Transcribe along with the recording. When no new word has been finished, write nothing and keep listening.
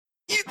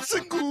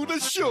Segura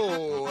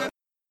Show.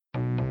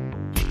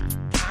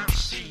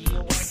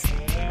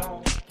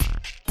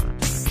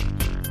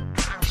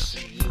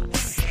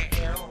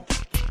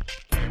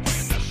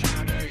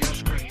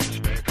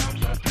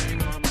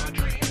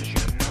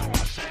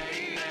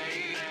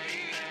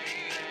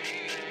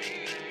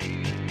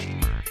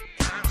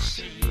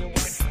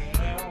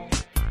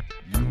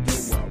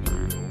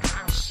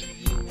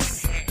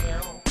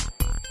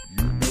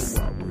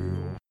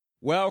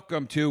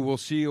 Welcome to We'll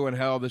See You in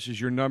Hell. This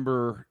is your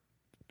number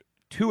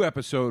 2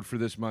 episode for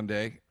this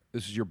Monday.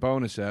 This is your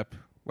bonus ep.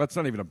 Well, it's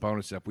not even a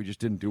bonus ep. We just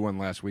didn't do one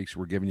last week, so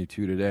we're giving you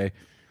 2 today.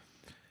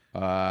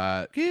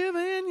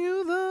 Giving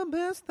you the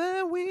best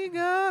that we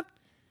got,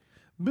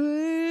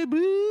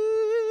 baby.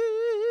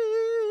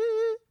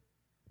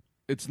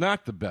 It's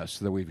not the best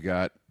that we've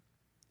got.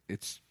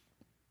 It's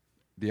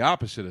the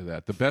opposite of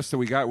that. The best that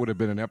we got would have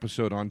been an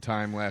episode on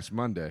time last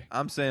Monday.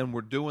 I'm saying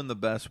we're doing the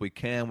best we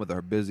can with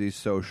our busy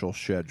social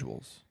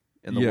schedules.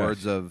 In the Yes.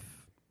 words of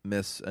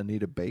Miss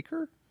Anita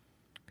Baker?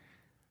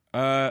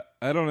 I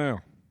don't know.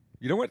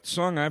 You know what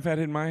song I've had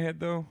in my head,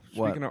 though?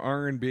 What? Speaking of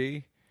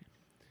R&B.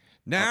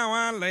 Now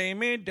I lay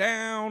me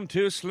down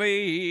to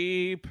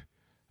sleep.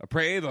 I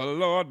pray the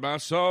Lord my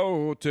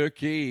soul to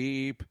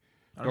keep.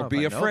 I don't know Don't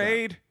be if I know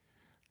afraid.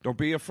 Don't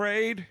be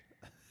afraid.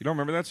 You don't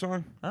remember that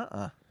song?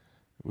 It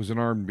was an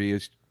R&B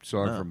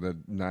song from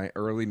the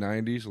early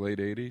 90s, late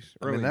 80s.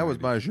 I mean, Early that was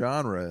 90s. my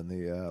genre in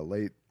the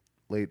late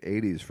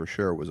 80s for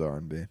sure was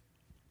R&B.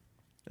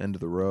 End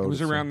of the Road. It was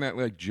some around that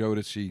like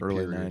Jodeci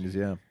early period. 90s,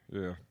 yeah.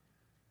 Yeah.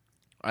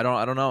 I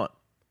don't know it.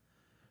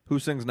 Who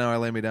sings Now I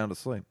Lay Me Down to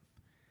Sleep?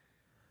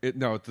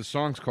 No, the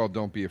song's called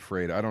Don't Be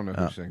Afraid. I don't know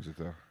who sings it,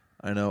 though.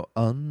 I know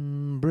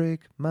Unbreak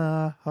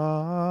My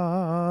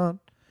Heart,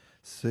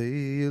 Say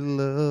You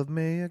Love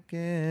Me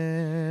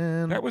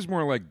Again. That was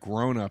more like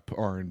grown-up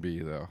R&B,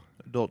 though.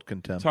 Adult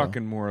contempo.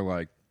 Talking more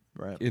like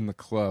right. in the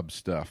club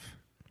stuff.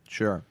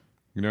 Sure.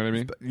 You know what I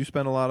mean? You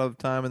spent a lot of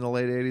time in the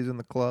late 80s in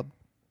the club?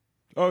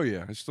 Oh,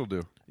 yeah, I still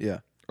do. Yeah.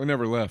 I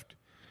never left.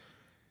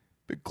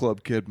 Big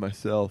club kid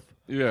myself.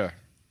 Yeah.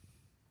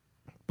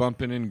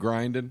 Bumping and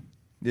grinding.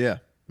 Yeah.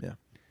 Yeah.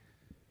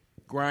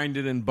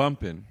 Grinding and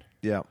bumping.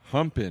 Yeah.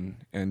 Humping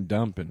and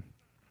dumping.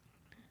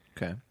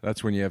 Okay.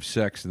 That's when you have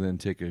sex and then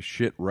take a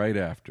shit right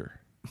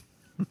after.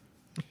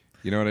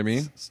 You know what I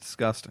mean? It's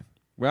disgusting.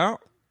 Well,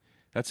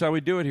 that's how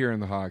we do it here in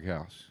the Hog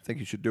House. I think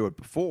you should do it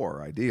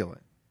before, ideally.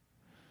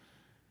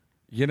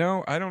 You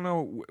know, I don't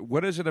know.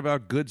 What is it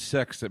about good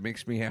sex that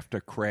makes me have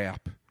to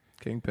crap?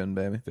 Kingpin,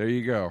 baby. There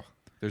you go.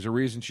 There's a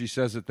reason she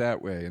says it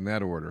that way, in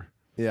that order.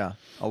 Yeah.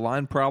 A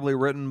line probably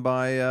written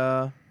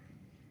by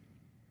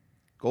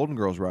Golden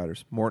Girls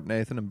writers, Mort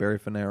Nathan and Barry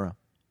Finero.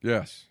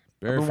 Yes.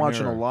 I've been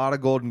watching a lot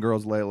of Golden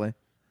Girls lately.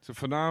 It's a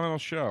phenomenal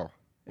show.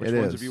 Which It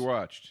ones is. have you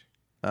watched?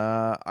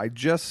 I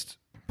just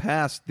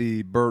passed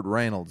the Burt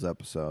Reynolds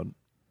episode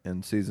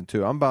in season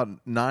 2. I'm about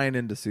 9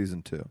 into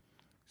season 2.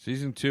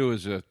 Season 2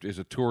 is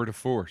a tour de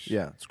force.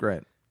 Yeah, it's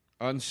great.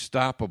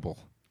 Unstoppable.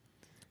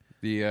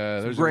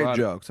 There's Great a lot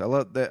jokes. I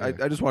love that.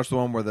 I just watched the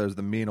one where there's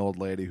the mean old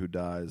lady who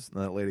dies,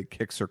 and that lady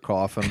kicks her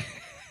coffin.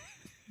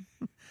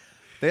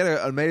 They had an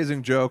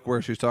amazing joke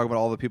where she's talking about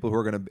all the people who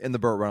are going to in the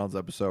Burt Reynolds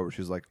episode, where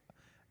she's like,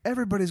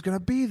 "Everybody's going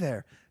to be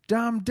there."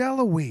 Dom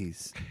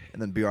DeLuise,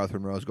 and then B. Arthur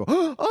and Rose go,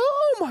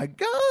 "Oh my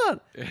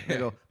God!" They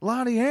go,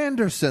 "Lonnie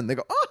Anderson." They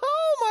go,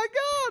 "Oh my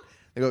God!"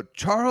 They go,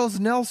 "Charles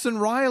Nelson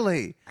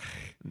Riley."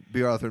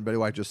 B. Arthur and Betty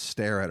White just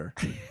stare at her.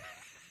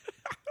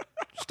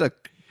 Just a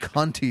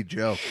cunty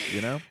joke,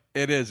 you know?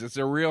 It is. It's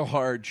a real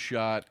hard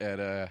shot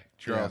at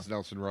Charles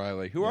Nelson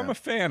Riley, who I'm Yeah. a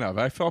fan of.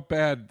 I felt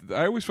bad.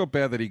 I always felt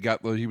bad that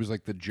he was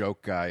like the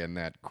joke guy in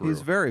that crew.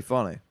 He's very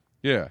funny.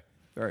 Yeah.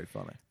 Very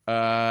funny.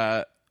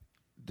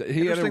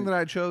 Interesting Interesting that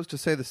I chose to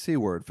say the C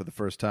word for the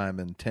first time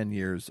in 10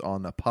 years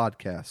on a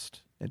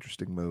podcast.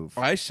 Interesting move.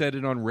 I said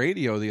it on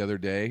radio the other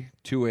day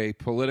to a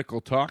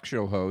political talk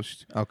show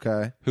host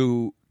Okay.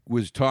 who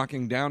was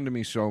talking down to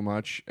me so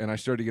much, and I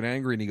started to get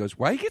angry, and he goes,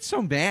 "Why you get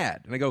so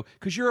mad?" And I go,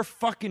 "'Cause you're a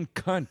fucking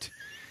cunt."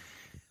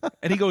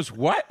 And he goes,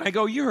 "What?" And I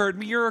go, "You heard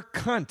me, you're a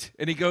cunt."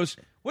 And he goes,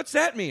 "What's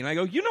that mean?" And I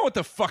go, "You know what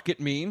the fuck it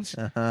means."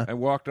 I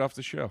walked off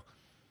the show.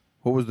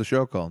 What was the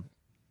show called?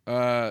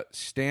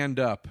 Stand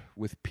Up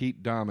with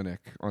Pete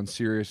Dominic on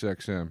Sirius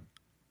XM.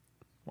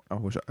 I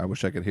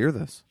wish I could hear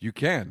this. You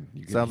can.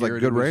 Sounds hear like it.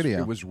 good radio.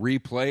 It was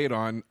replayed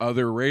on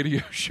other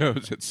radio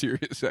shows at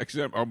Sirius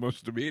XM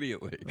almost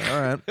immediately.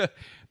 All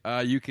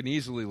right. You can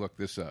easily look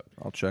this up.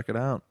 I'll check it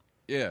out.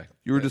 Yeah.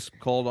 You were just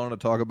called on to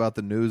talk about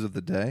the news of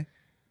the day?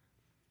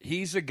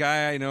 He's a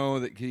guy I know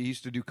that he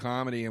used to do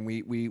comedy, and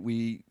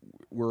we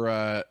were,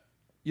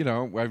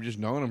 I've just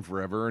known him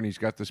forever, and he's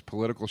got this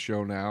political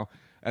show now.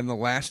 And the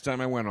last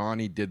time I went on,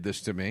 he did this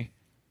to me.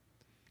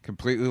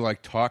 Completely,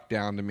 like, talked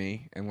down to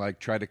me and, like,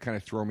 tried to kind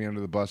of throw me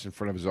under the bus in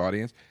front of his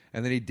audience.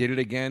 And then he did it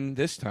again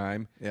this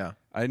time. Yeah.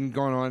 I hadn't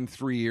gone on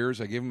 3 years.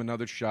 I gave him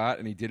another shot,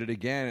 and he did it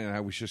again. And I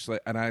was just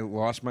like, and I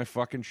lost my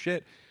fucking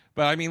shit.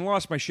 But, I mean,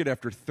 lost my shit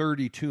after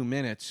 32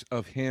 minutes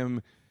of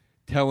him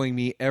telling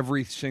me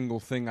every single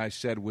thing I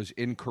said was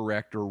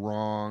incorrect or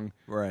wrong,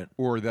 Right.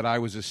 or that I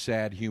was a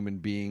sad human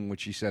being,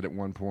 which he said at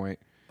one point.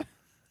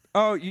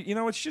 Oh, you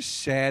know, it's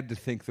just sad to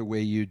think the way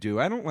you do.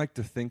 I don't like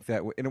to think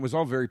that way. And it was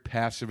all very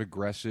passive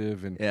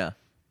aggressive. And Yeah.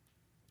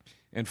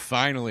 and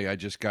finally, I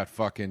just got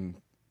fucking,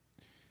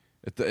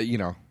 at the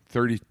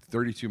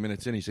 32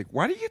 minutes in, he's like,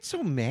 why do you get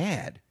so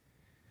mad?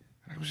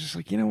 I was just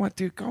like, you know what,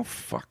 dude, go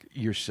fuck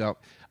yourself.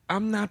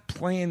 I'm not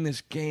playing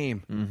this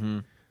game. Mm-hmm.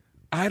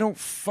 I don't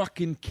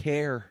fucking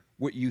care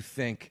what you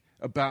think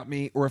about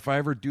me or if I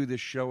ever do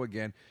this show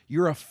again.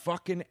 You're a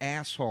fucking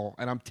asshole,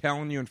 and I'm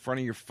telling you in front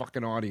of your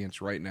fucking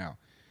audience right now.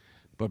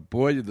 But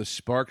boy, did the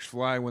sparks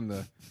fly when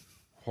the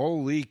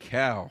holy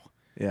cow.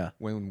 Yeah.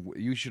 When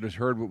you should have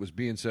heard what was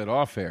being said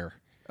off air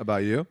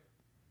About you?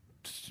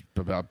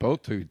 about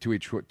both to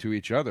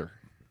each other.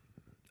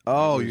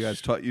 Oh, It you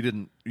was- guys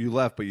you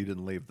left, but you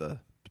didn't leave the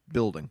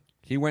building.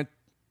 He went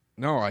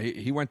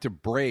to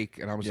break,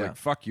 and I was Yeah. like,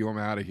 "Fuck you, I'm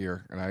out of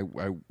here." And I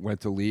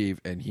went to leave,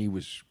 and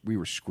we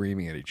were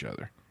screaming at each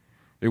other.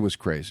 It was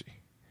crazy.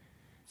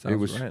 Sounds it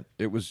was right.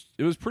 it was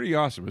pretty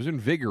awesome. It was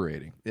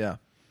invigorating. Yeah.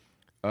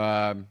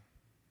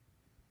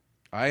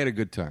 I had a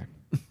good time.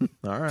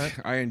 All right.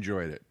 I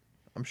enjoyed it.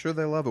 I'm sure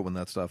they love it when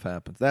that stuff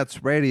happens.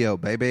 That's radio,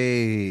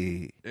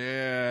 baby.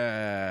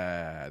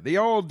 Yeah, the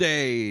old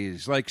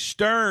days, like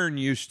Stern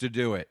used to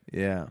do it.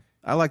 Yeah.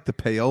 I like the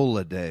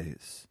payola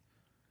days.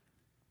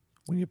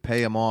 When you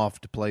pay them off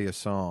to play a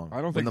song. I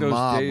don't When think the those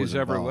mob days was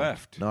ever involved.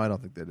 left. No, I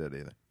don't think they did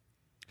either.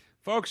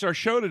 Folks, our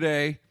show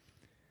today,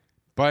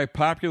 by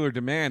popular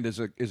demand, is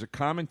a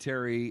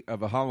commentary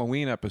of a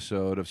Halloween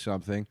episode of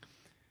something.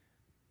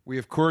 We,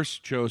 of course,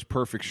 chose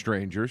Perfect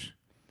Strangers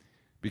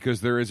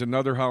because there is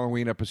another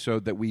Halloween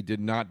episode that we did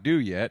not do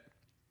yet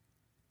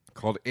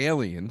called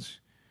Aliens,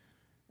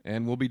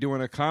 and we'll be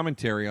doing a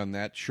commentary on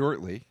that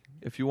shortly.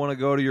 If you want to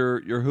go to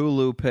your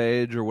Hulu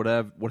page or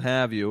what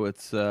have you,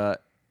 it's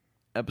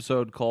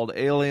episode called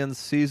Aliens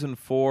Season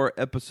 4,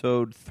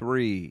 Episode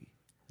 3.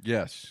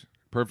 Yes,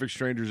 Perfect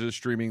Strangers is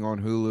streaming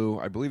on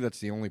Hulu. I believe that's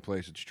the only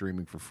place it's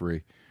streaming for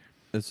free.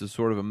 This is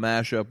sort of a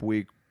mashup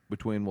week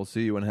between We'll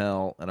See You in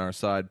Hell and our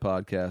side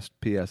podcast,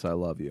 P.S. I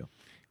Love You.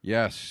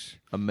 Yes.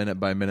 A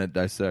minute-by-minute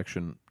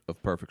dissection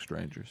of Perfect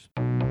Strangers.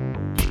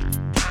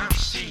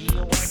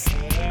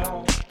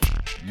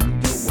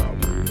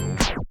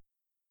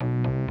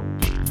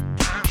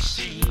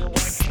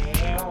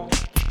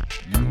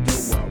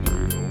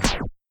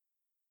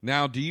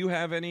 Now, do you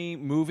have any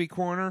movie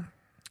corner?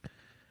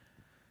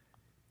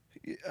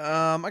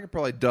 I could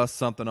probably dust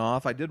something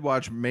off. I did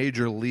watch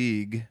Major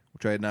League,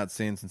 which I had not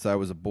seen since I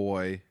was a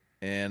boy,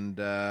 and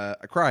I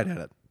cried at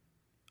it.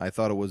 I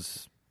thought it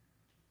was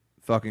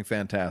fucking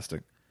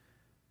fantastic.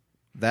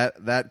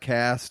 That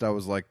cast, I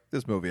was like,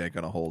 this movie ain't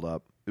gonna hold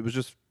up. It was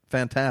just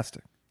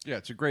fantastic. Yeah,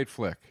 it's a great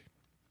flick.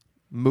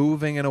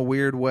 Moving in a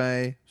weird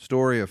way.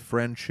 Story of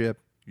friendship.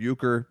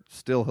 Euchre,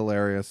 still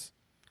hilarious.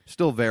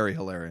 Still very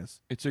hilarious.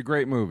 It's a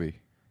great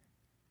movie.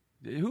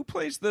 Who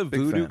plays the Big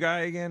voodoo fan. guy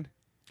again?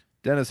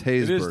 Dennis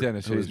Haysbert, It is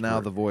Dennis who is now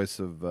Haysbert. the voice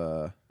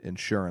of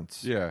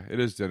Insurance. Yeah, it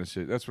is Dennis.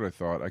 That's what I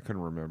thought. I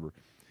couldn't remember.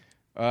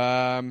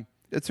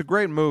 It's a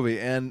great movie,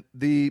 and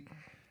the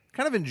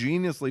kind of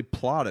ingeniously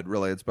plotted,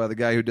 really. It's by the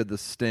guy who did The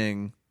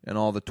Sting and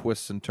all the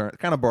twists and turns.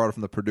 Kind of borrowed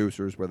from the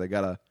producers where they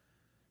got to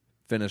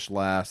finish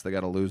last, they got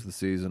to lose the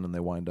season, and they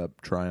wind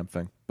up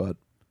triumphing. But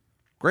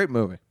great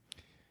movie.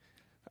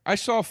 I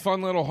saw a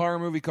fun little horror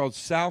movie called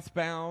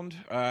Southbound.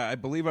 I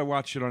believe I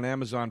watched it on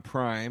Amazon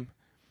Prime.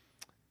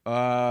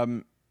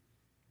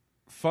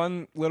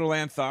 Fun little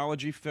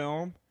anthology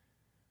film.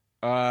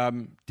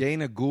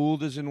 Dana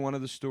Gould is in one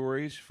of the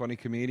stories. Funny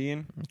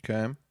comedian.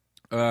 Okay.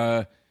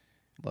 Uh,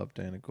 Love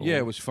Dana Gould. Yeah,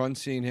 it was fun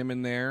seeing him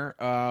in there.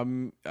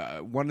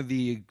 One of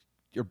the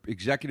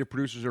executive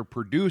producers or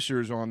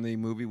producers on the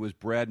movie was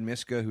Brad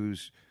Miska,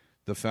 who's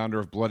the founder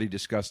of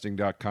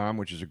BloodyDisgusting.com,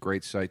 which is a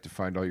great site to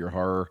find all your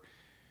horror,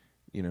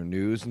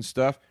 news and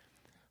stuff.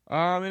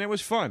 And it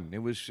was fun. It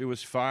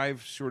was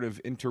 5 sort of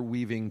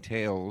interweaving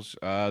tales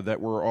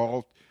that were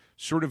all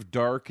sort of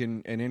dark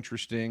and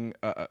interesting.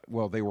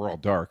 Well, they were all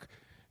dark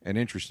and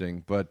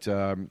interesting, but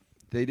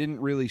they didn't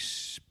really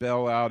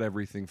spell out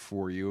everything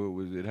for you.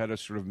 It had a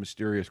sort of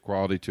mysterious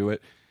quality to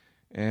it,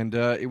 and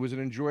it was an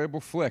enjoyable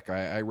flick.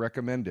 I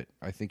recommend it.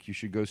 I think you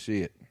should go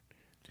see it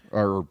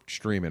or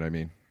stream it. I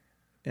mean,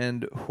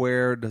 And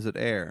where does it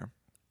air?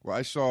 well,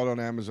 I saw it on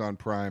Amazon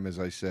Prime, as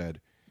I said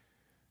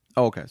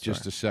Oh, okay.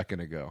 just a second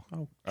ago.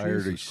 Oh, I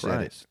already Jesus said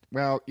Christ. it.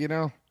 Well,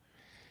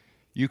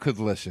 you could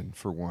listen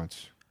for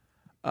once.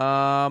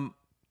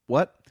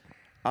 What?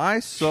 I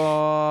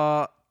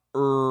saw.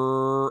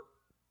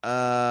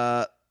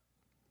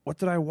 What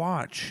did I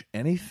watch?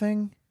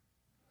 Anything?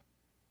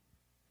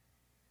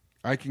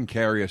 I can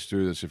carry us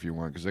through this if you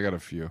want, because I got a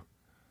few.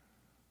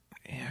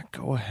 Yeah,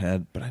 go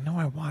ahead. But I know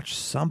I watched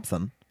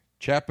something.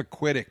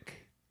 Chappaquiddick.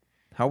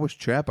 How was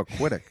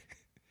Chappaquiddick?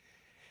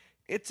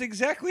 It's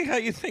exactly how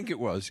you think it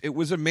was. It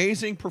was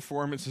amazing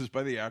performances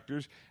by the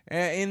actors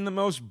in the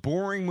most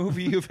boring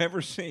movie you've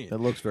ever seen. It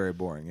looks very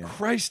boring. Yeah.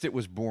 Christ, it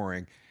was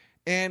boring.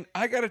 And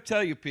I got to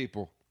tell you,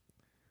 people,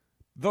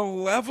 the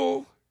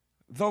level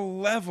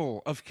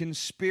of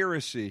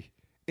conspiracy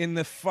in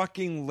the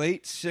fucking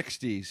late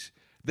 60s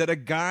that a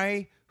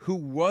guy who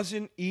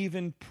wasn't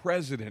even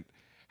president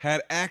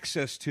had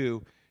access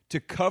to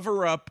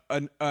cover up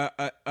an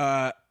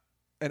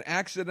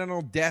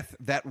accidental death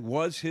that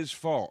was his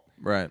fault.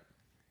 Right.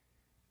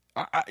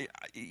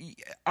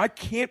 I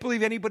can't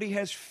believe anybody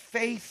has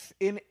faith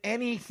in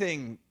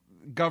anything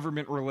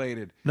government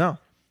related. No.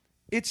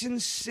 It's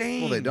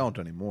insane. Well, they don't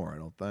anymore, I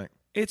don't think.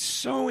 It's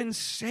so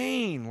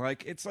insane.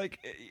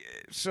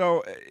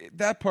 So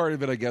that part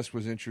of it, I guess,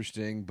 was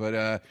interesting.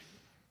 But,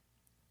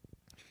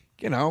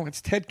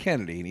 it's Ted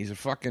Kennedy, and he's a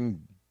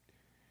fucking...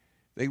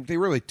 They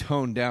really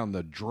toned down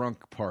the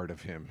drunk part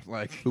of him.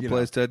 Who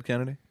plays Ted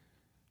Kennedy?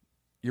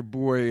 Your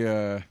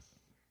boy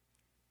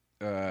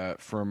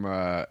from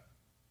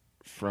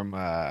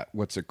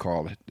what's it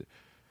called?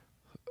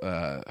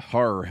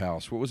 Horror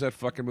House. What was that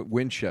fucking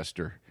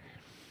Winchester?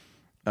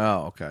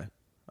 Oh, okay.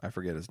 I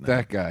forget his name.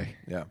 That guy.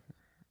 Yeah.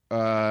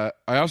 I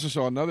also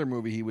saw another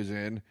movie he was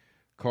in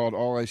called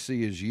All I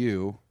See Is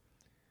You,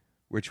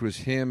 which was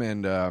him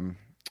and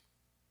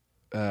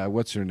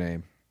what's her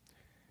name?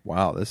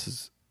 Wow, this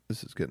is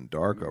getting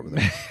dark over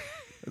there.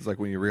 It's like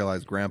when you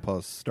realize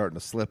Grandpa's starting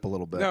to slip a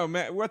little bit. No,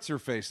 what's her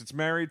face? It's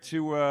married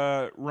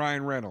to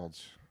Ryan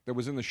Reynolds that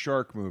was in the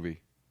Shark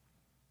movie.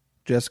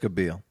 Jessica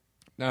Biel.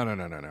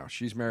 No.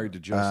 She's married to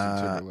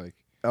Justin Timberlake.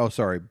 Oh,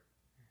 sorry.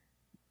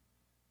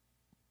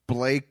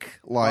 Blake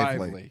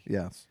Lively.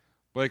 Yes.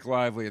 Blake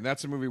Lively. And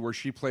that's a movie where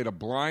she played a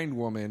blind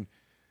woman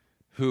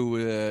who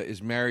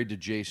is married to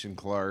Jason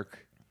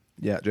Clarke.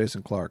 Yeah,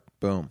 Jason Clarke.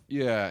 Boom.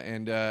 Yeah,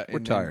 and we're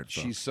tired.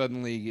 She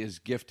suddenly is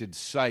gifted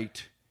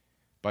sight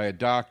by a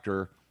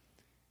doctor,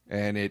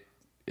 and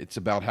it's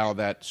about how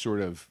that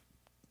sort of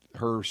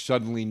her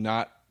suddenly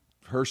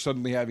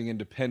having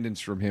independence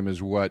from him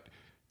is what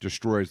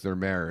destroys their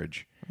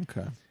marriage.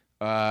 Okay.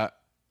 I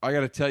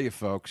got to tell you,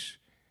 folks,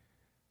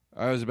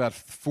 I was about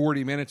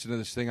 40 minutes into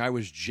this thing. I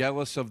was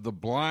jealous of the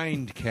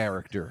blind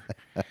character.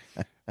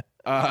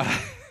 Not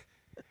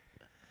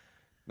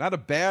a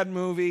bad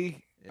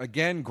movie.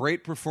 Again,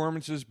 great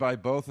performances by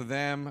both of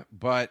them,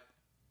 but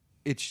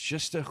it's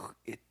just a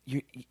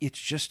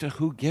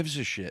who gives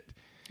a shit.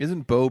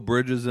 Isn't Beau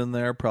Bridges in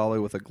there probably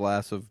with a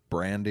glass of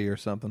brandy or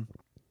something?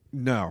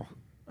 No.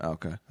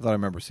 Okay. I thought I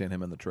remember seeing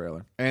him in the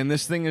trailer. And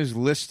this thing was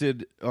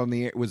listed on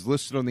the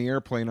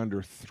airplane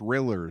under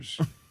thrillers.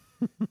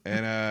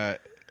 And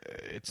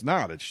it's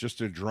not. It's just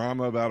a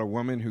drama about a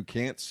woman who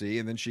can't see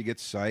and then she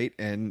gets sight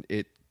and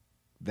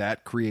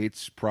that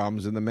creates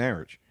problems in the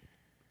marriage.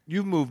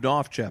 You've moved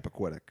off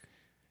Chappaquiddick.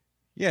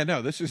 Yeah,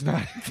 no, this is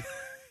not.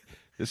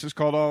 This is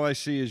called All I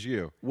See Is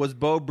You. Was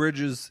Beau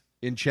Bridges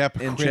in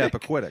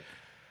Chappaquiddick?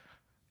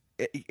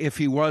 If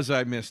he was,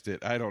 I missed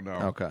it. I don't know.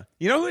 Okay.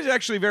 You know who's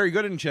actually very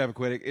good in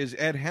Chappaquiddick is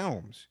Ed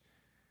Helms,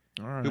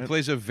 who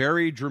plays a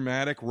very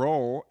dramatic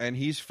role, and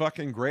he's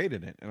fucking great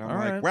in it. And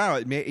I'm wow,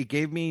 it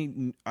gave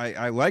me.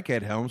 I like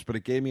Ed Helms, but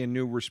it gave me a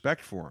new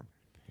respect for him.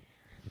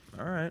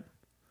 All right.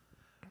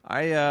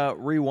 I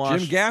rewatched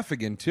Jim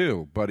Gaffigan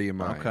too, buddy of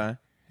mine. Okay.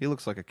 He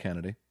looks like a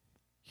Kennedy.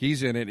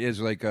 He's in it. He's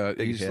like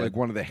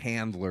one of the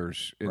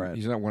handlers. Right.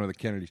 He's not one of the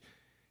Kennedys.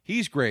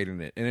 He's great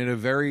in it, and in a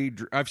very.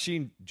 I've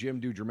seen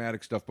Jim do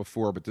dramatic stuff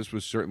before, but this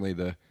was certainly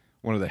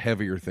one of the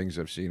heavier things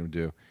I've seen him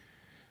do.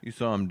 You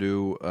saw him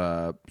do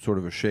sort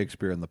of a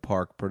Shakespeare in the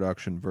Park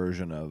production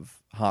version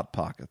of Hot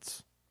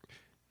Pockets.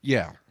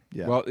 Yeah.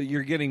 Well,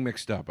 you're getting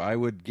mixed up. I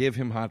would give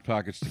him Hot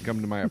Pockets to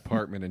come to my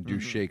apartment and do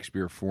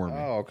Shakespeare for me.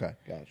 Oh, okay,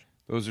 gotcha.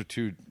 Those are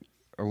two,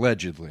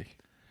 allegedly.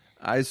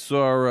 I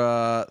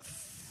saw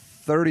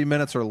 30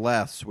 Minutes or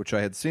Less, which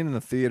I had seen in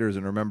the theaters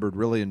and remembered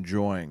really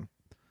enjoying.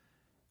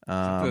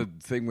 The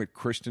thing with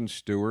Kristen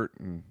Stewart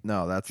and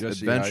no, that's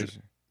Jesse Adventure.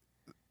 Eisen.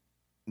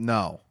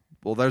 No,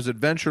 well, there's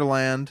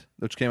Adventureland,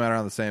 which came out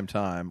around the same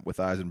time with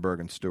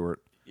Eisenberg and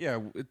Stewart. Yeah,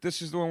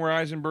 this is the one where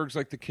Eisenberg's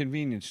like the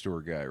convenience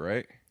store guy,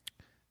 right?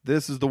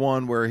 This is the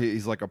one where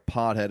he's like a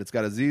pothead. It's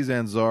got Aziz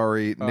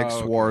Ansari, Nick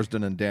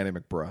Swarsden, and Danny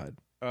McBride.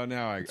 Oh,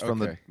 now it's from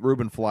the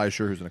Ruben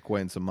Fleischer, who's an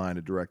acquaintance of mine,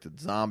 who directed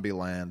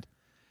Zombieland.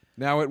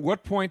 Now, at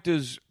what point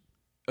does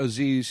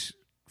Aziz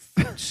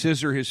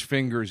scissor his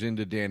fingers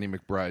into Danny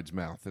McBride's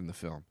mouth in the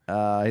film?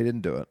 He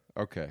didn't do it.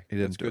 Okay, he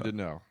didn't. That's good to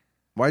know.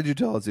 Why did you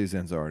tell Aziz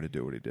Ansari to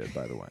do what he did?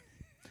 By the way,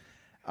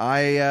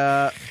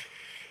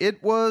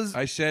 it was.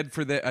 I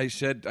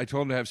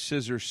told him to have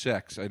scissor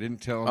sex. I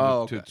didn't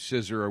tell him to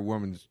scissor a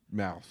woman's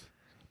mouth.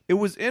 It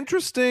was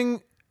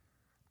interesting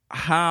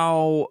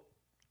how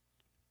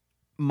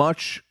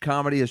much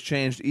comedy has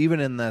changed even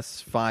in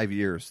this 5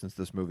 years since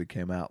this movie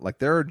came out. Like,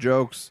 there are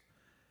jokes,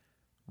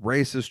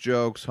 racist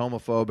jokes,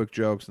 homophobic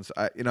jokes, and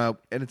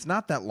and it's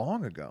not that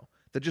long ago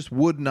that just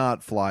would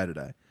not fly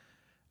today.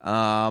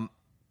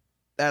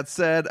 That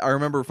said, I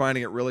remember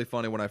finding it really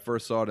funny when I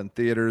first saw it in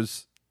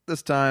theaters.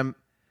 This time,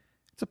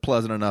 it's a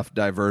pleasant enough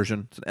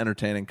diversion. It's an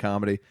entertaining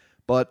comedy.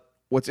 But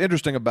what's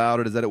interesting about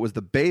it is that it was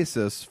the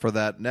basis for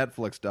that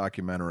Netflix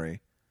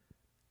documentary,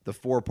 the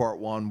 4-part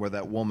one where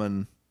that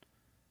woman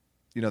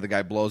the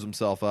guy blows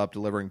himself up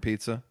delivering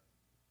pizza.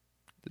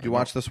 Did you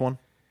watch this one?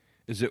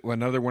 Is it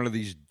another one of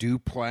these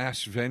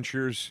Duplass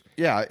ventures?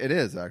 Yeah, it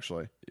is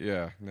actually.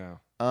 Yeah, no.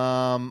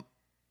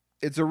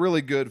 It's a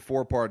really good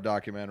 4-part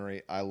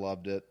documentary. I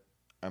loved it.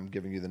 I'm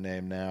giving you the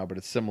name now, but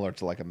it's similar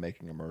to like a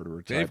Making a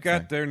Murderer type They've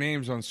got thing. their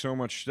names on so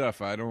much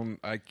stuff. I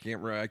can't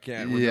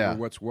remember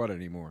what's what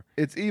anymore.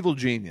 It's Evil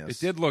Genius. It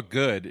did look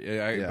good,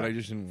 Yeah. but I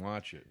just didn't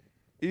watch it.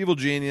 Evil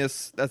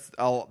Genius.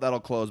 That'll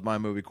close my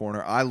movie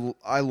corner.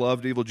 I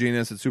loved Evil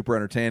Genius. It's super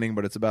entertaining,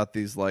 but it's about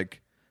these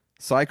like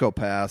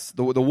psychopaths.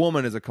 The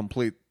woman is a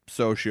complete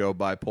socio,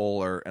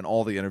 bipolar, and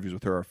all the interviews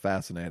with her are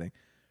fascinating.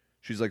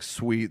 She's like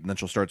sweet, and then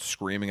she'll start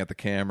screaming at the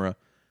camera.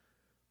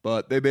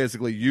 But they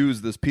basically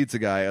use this pizza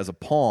guy as a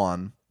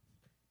pawn.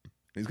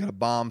 He's got a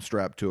bomb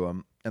strapped to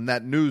him, and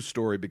that news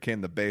story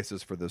became the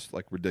basis for this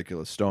like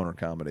ridiculous stoner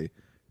comedy.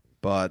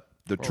 But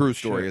the true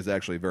story is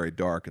actually very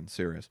dark and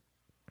serious.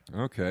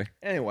 Okay.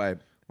 Anyway,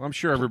 Well, I'm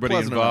sure everybody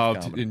pleasant enough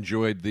involved comedy.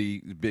 enjoyed the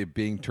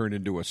being turned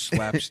into a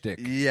slapstick.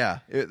 yeah,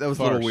 that was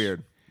a Farce. little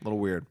weird. A little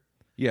weird.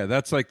 Yeah,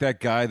 that's like that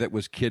guy that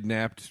was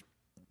kidnapped,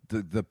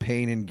 the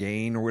Pain and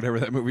Gain or whatever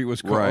that movie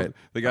was called. Right.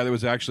 The guy that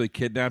was actually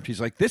kidnapped. He's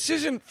like, this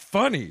isn't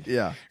funny.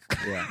 Yeah,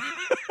 yeah.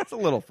 It's a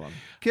little fun.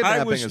 I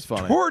Kidnapping was is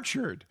funny.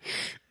 tortured.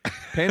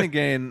 Pain and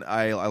Gain,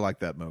 I like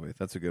that movie.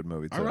 That's a good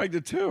movie too. I liked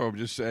it too. I'm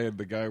just saying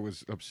the guy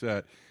was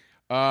upset.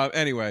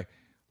 Anyway,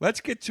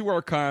 let's get to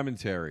our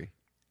commentary.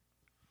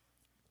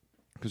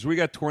 Because we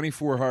got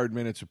 24 hard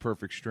minutes of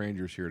Perfect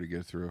Strangers here to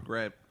get through.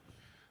 Great.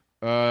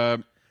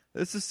 Um,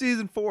 This is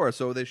season 4,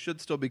 so they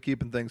should still be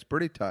keeping things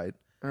pretty tight.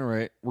 all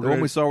right. The one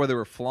we saw where they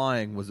were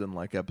flying was in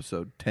like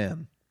episode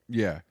 10.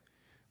 Yeah.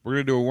 We're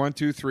going to do a 1,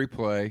 2, 3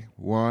 play.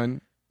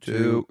 1,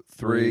 2,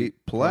 3,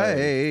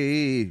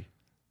 play.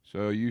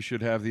 So you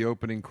should have the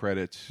opening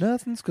credits.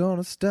 Nothing's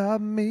gonna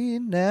stop me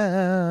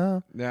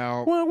now.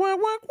 Now, Quack, quack,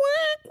 quack,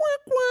 quack,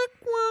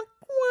 quack,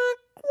 quack,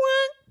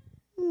 quack,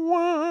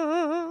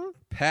 quack.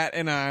 Pat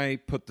and I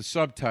put the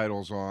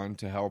subtitles on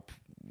to help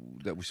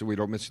so we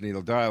don't miss any of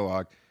the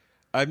dialogue.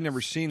 I've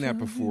never seen that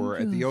before.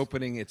 At the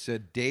opening, it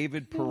said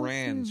David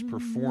Perran's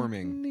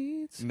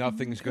performing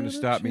Nothing's Gonna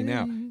Stop Me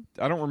Now.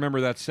 I don't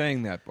remember that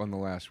saying that on the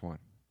last one.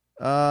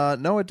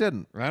 No, it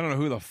didn't. I don't know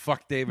who the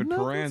fuck David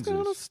Nothing's Perran's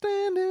gonna is.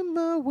 stand in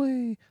my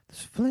way.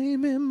 This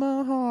flame in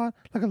my heart,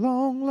 like a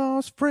long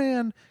lost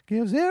friend,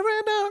 gives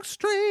every dark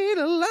street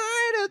a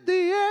light at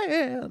the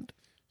end.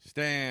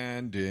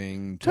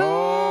 Standing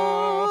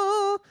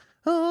tall,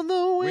 On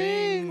the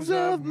wings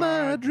of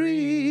my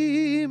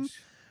dreams,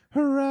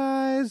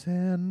 rise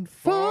and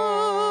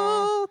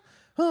fall.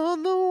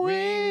 On the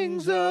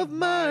wings of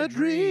my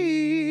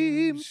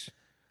dreams.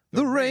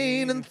 The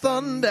rain and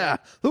thunder,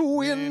 the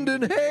wind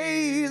and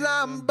haze,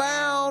 I'm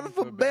bound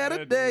for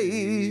better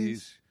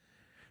days.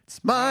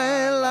 It's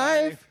my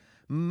life,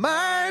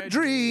 my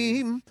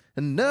dream,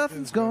 and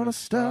nothing's gonna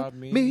stop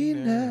me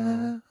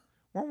now.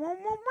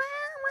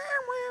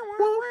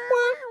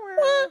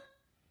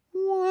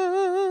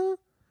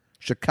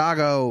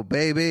 Chicago,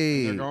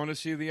 baby. They're going to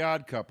see The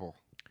Odd Couple.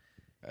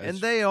 And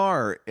they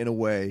are, in a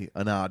way,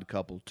 an odd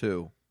couple,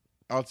 too.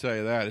 I'll tell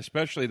you that,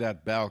 especially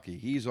that Balky.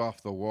 He's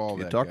off the wall.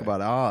 You that talk guy.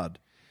 about odd.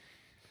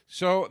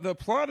 So the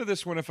plot of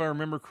this one, if I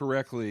remember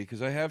correctly,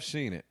 because I have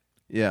seen it,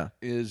 Yeah.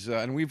 is,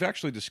 and we've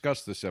actually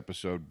discussed this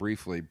episode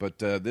briefly, but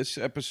this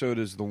episode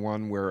is the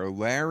one where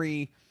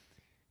Larry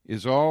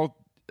is all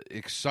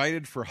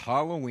excited for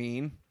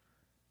Halloween,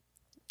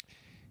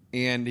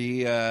 and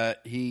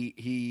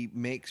he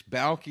makes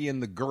Balky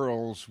and the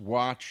girls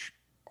watch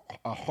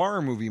a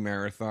horror movie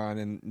marathon,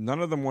 and none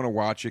of them want to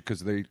watch it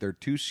because they're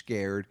too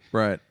scared.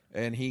 Right.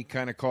 And he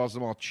kind of calls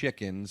them all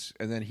chickens,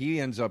 and then he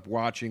ends up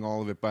watching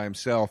all of it by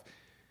himself,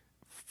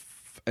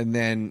 and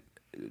then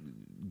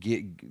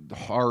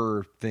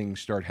horror things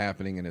start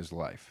happening in his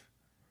life.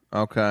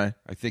 Okay.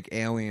 I think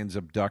aliens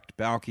abduct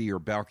Balky, or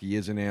Balky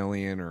is an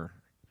alien, or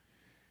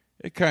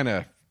it kind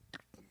of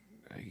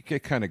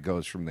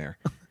goes from there.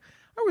 I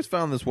always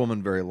found this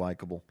woman very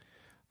likable.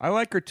 I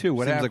like her too.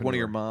 What Seems happened like one to of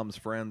your her? mom's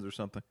friends or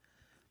something.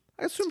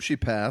 I assume she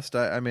passed.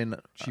 I mean,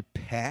 She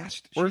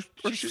passed. Or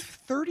She's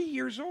 30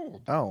 years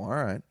old. oh, all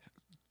right.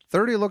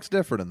 30 looks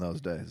different in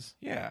those days.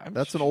 Yeah,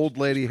 That's an old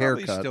lady she's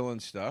probably haircut. Still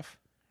in stuff.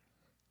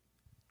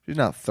 She's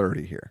not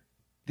 30 here.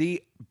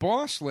 The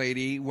boss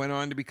lady went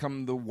on to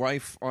become the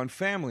wife on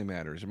Family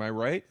Matters. Am I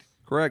right?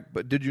 Correct,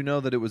 but did you know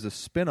that it was a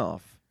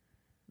spin-off?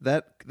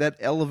 That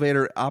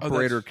elevator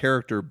operator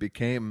character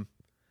became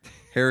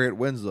Harriet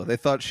Winslow. They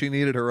thought she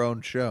needed her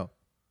own show.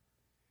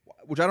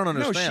 Which I don't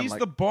understand. No, she's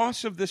the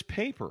boss of this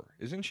paper,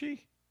 isn't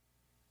she?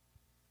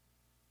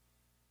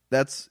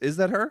 Is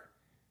that her?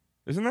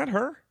 Isn't that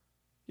her?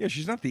 Yeah,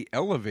 she's not the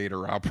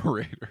elevator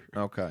operator.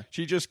 Okay.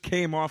 She just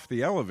came off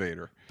the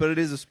elevator. But it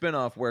is a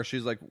spin-off where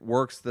she's like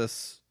works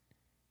this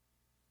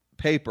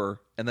paper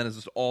and then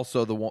is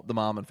also the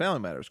mom in Family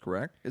Matters,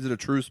 correct? Is it a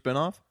true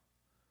spin-off?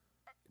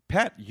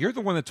 Pat, you're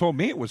the one that told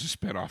me it was a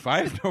spinoff.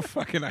 I have no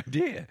fucking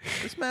idea.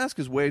 This mask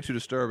is way too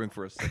disturbing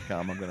for a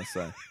sitcom, I'm going to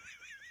say.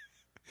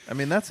 I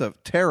mean, that's a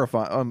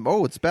terrifying...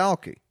 it's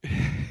Balky.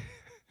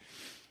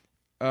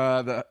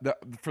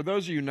 For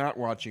those of you not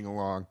watching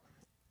along,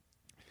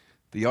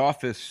 The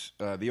Office,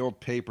 the old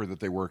paper that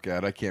they work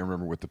at, I can't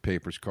remember what the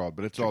paper's called,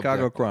 but it's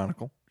Chicago all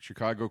Chronicle.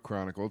 Chicago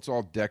Chronicle. It's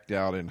all decked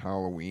out in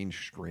Halloween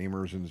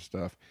streamers and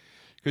stuff.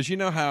 Because you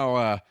know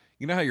how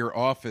your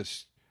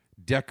office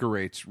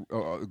decorates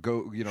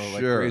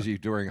Sure. crazy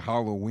during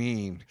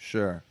Halloween.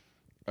 Sure.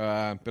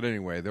 But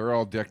anyway, they're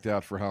all decked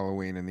out for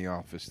Halloween in the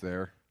office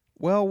there.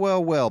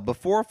 Well.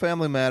 Before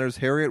Family Matters,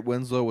 Harriet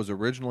Winslow was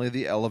originally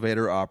the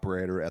elevator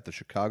operator at the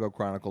Chicago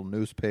Chronicle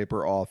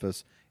newspaper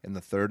office in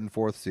the 3rd and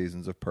 4th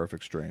seasons of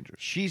Perfect Strangers.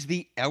 She's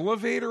the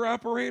elevator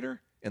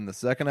operator? In the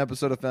 2nd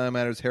episode of Family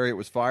Matters, Harriet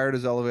was fired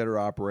as elevator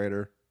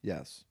operator.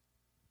 Yes.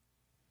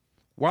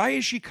 Why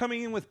is she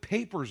coming in with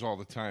papers all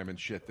the time and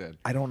shit then?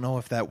 I don't know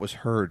if that was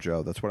her,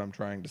 Joe. That's what I'm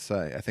trying to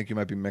say. I think you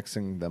might be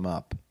mixing them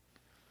up.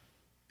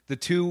 The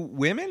two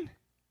women?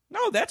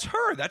 No, that's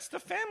her. That's the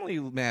Family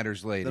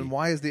Matters lady. Then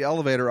why is the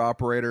elevator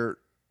operator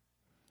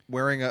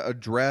wearing a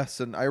dress?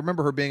 And I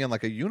remember her being in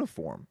like a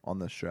uniform on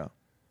this show.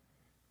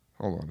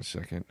 Hold on a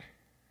second.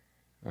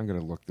 I'm going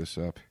to look this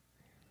up.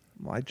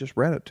 Well, I just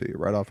read it to you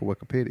right off of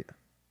Wikipedia.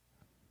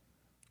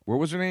 What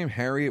was her name?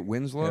 Harriet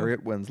Winslow?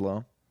 Harriet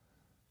Winslow.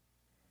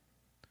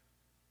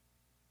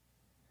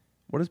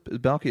 Is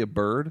Balky a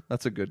bird?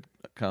 That's a good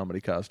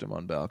comedy costume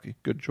on Balky.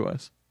 Good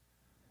choice.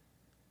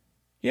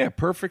 Yeah,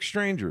 Perfect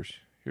Strangers.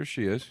 Here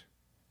she is.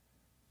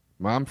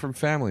 Mom from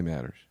Family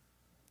Matters.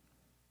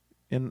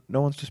 And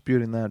no one's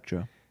disputing that,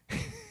 Joe.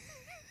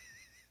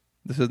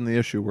 This isn't the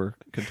issue we're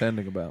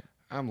contending about.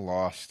 I'm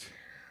lost.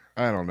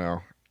 I don't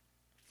know.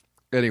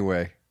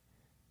 Anyway,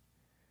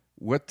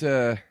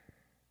 I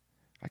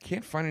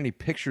can't find any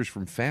pictures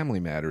from Family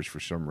Matters for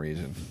some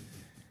reason.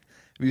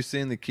 Have you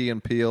seen the Key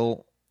and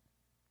Peele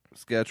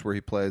sketch where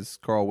he plays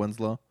Carl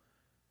Winslow?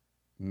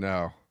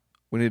 No.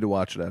 We need to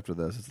watch it after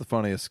this. It's the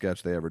funniest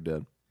sketch they ever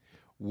did.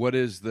 What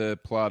is the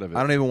plot of it?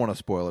 I don't even want to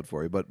spoil it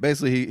for you, but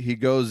basically he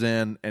goes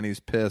in and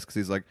he's pissed because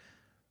he's like,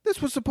 this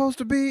was supposed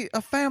to be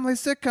a family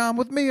sitcom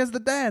with me as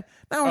the dad.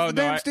 Now it's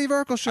the damn Steve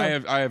Urkel show.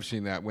 I have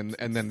seen that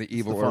and then the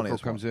evil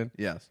Urkel comes in.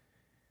 Yes.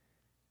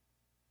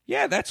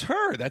 Yeah, that's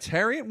her. That's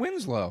Harriet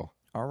Winslow.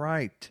 All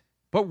right.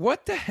 But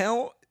what the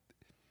hell?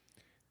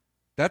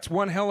 That's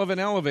one hell of an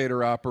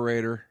elevator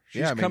operator.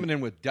 She's coming in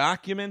with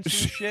documents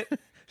and shit.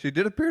 She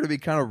did appear to be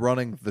kind of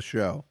running the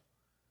show.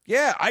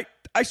 Yeah,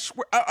 I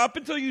swear. Up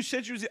until you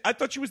said I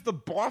thought she was the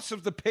boss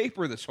of the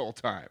paper this whole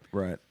time.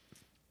 Right.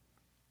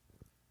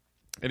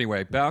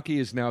 Anyway, Balky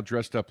is now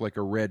dressed up like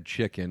a red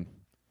chicken.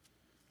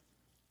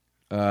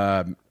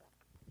 I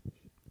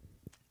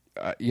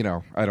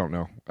don't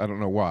know. I don't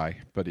know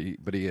why, but he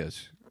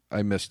is.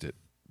 I missed it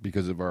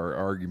because of our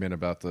argument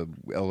about the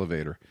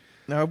elevator.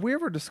 Now, have we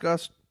ever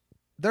discussed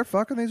they're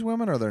fucking these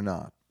women or they're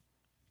not?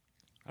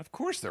 Of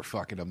course they're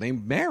fucking them. They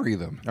marry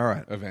them. All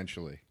right.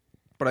 Eventually.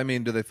 But I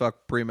mean, do they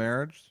fuck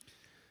pre-marriage?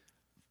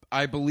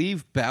 I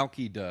believe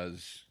Balky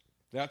does.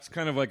 That's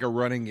kind of like a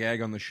running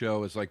gag on the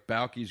show. Is like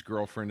Balky's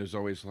girlfriend is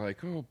always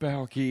like, "Oh,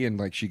 Balky," and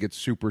like she gets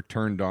super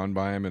turned on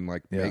by him and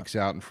like makes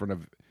out in front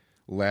of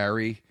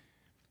Larry,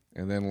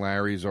 and then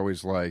Larry's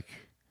always like,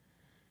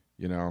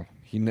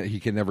 he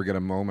can never get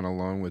a moment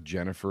alone with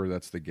Jennifer.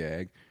 That's the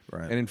gag.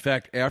 Right. And in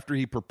fact, after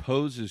he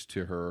proposes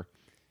to her,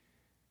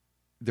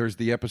 there's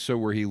the episode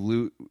where she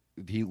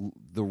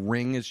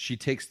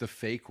takes the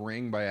fake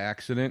ring by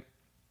accident.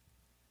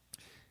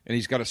 And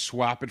he's got to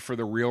swap it for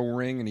the real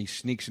ring, and he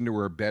sneaks into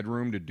her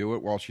bedroom to do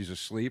it while she's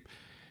asleep.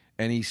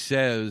 And he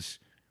says,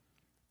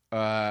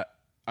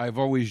 I've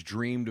always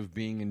dreamed of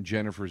being in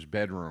Jennifer's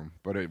bedroom,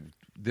 but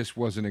this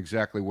wasn't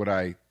exactly what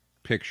I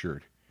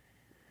pictured.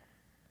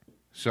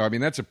 So, I mean,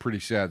 that's a pretty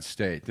sad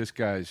state. This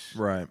guy's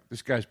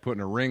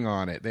putting a ring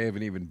on it. They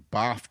haven't even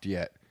boffed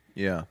yet.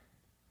 Yeah.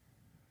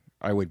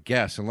 I would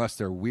guess, unless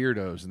they're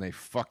weirdos and they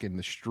fuck in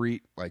the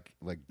street like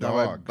dogs.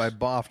 Now, by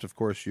boffed, of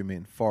course, you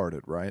mean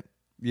farted, right?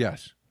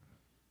 Yes.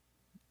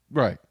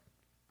 Right.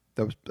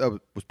 That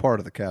was part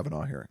of the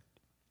Kavanaugh hearing.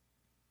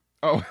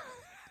 Oh.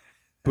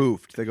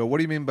 Boofed. They go, what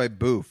do you mean by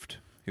boofed?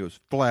 He goes,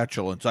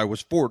 flatulence. I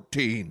was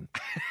 14.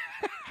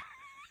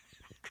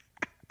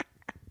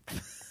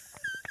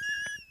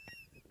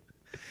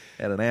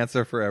 Had an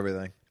answer for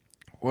everything.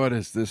 What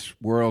is this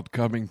world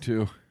coming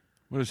to?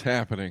 What is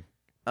happening?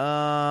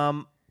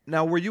 Now,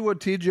 were you a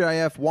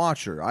TGIF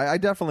watcher? I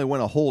definitely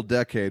went a whole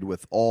decade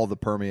with all the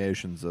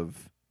permutations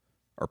of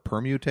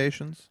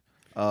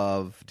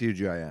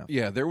TGIF.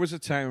 Yeah, there was a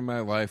time in my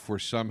life where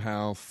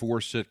somehow 4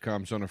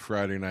 sitcoms on a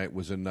Friday night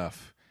was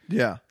enough.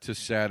 Yeah. To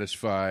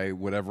satisfy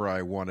whatever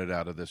I wanted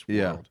out of this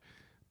world. Yeah.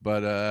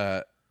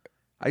 But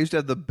I used to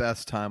have the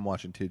best time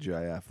watching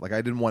TGIF. Like,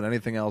 I didn't want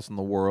anything else in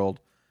the world.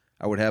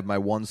 I would have my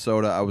one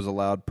soda I was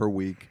allowed per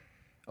week,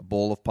 a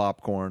bowl of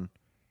popcorn,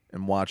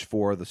 and watch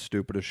 4 of the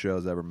stupidest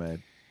shows ever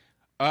made.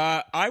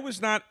 I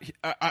was not.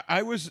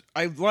 I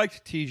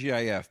liked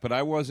TGIF, but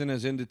I wasn't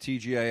as into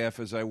TGIF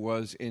as I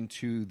was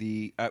into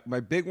the. My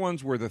big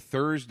ones were the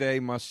Thursday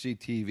must-see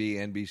TV,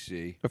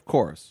 NBC. Of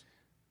course.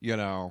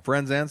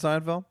 Friends and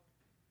Seinfeld.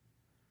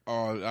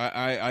 Oh,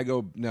 I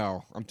go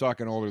no. I'm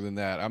talking older than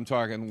that. I'm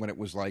talking when it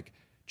was like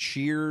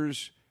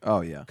Cheers,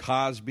 Oh yeah,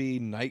 Cosby,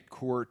 Night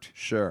Court,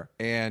 sure.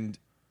 and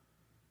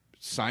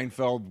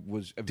Seinfeld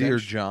was Dear eventually-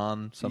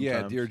 John. Sometimes.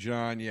 Yeah, Dear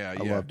John. Yeah,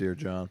 I yeah. love Dear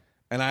John.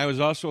 And I was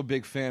also a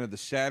big fan of the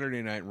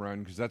Saturday night run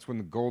because that's when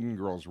the Golden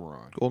Girls were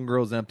on. Golden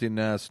Girls, Empty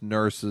Nest,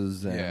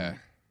 Nurses, and Yeah.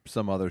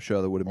 some other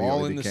show that would have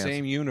All been in the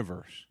same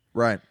universe.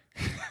 Right.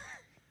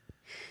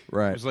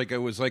 Right. It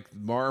was like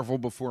Marvel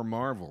before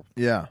Marvel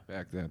Yeah.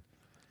 back then.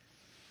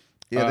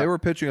 Yeah, they were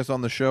pitching us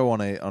on the show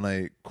on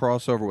a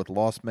crossover with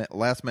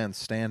Last Man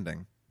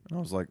Standing, and I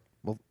was like,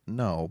 "Well,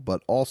 no,"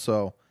 but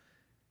also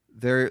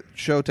their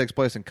show takes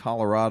place in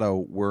Colorado.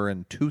 We're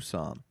in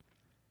Tucson,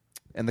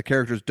 and the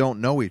characters don't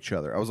know each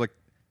other. I was like,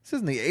 "This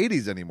isn't the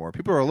 '80s anymore.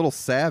 People are a little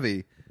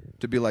savvy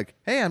to be like,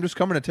 hey, I'm just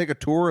coming to take a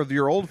tour of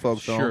your old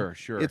folks' home. Sure,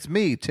 sure. It's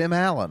me, Tim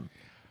Allen."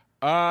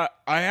 I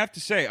have to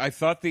say, I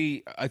thought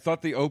the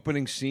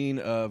opening scene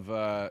of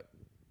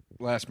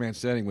Last Man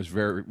Standing was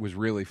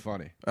really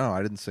funny. Oh,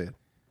 I didn't see it.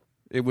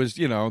 It was,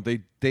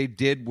 they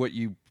did what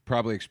you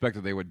probably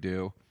expected they would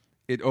do.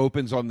 It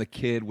opens on the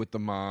kid with the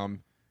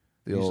mom.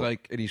 The He's old-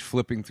 like, and he's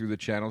flipping through the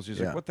channels. He's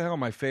Yeah. like, "What the hell?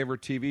 My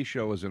favorite TV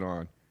show isn't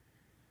on."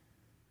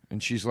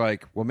 And she's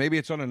like, "Well, maybe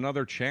it's on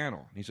another channel."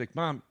 And he's like,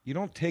 "Mom, you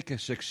don't take a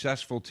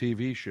successful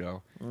TV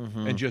show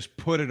and just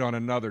put it on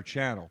another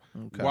channel.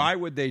 Why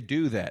would they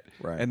do that?"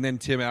 Right. And then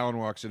Tim Allen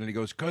walks in and he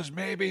goes, "'Cause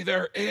maybe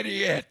they're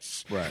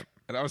idiots." Right.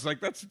 And I was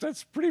like,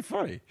 "That's pretty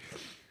funny."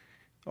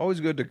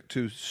 Always good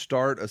to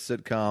start a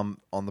sitcom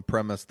on the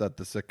premise that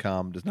the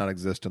sitcom does not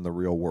exist in the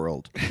real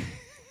world.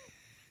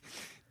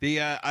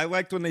 I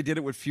liked when they did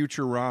it with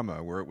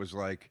Futurama, where it was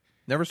like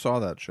Never saw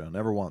that show.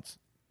 Never once.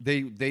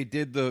 they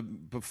did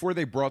before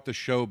they brought the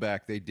show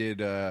back. They did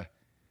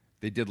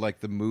like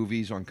the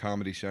movies on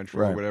Comedy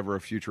Central Right. or whatever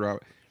of Futurama,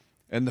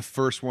 and the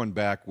first one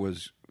back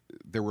was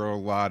there were a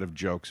lot of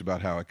jokes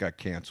about how it got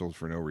canceled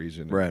for no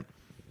reason, Right.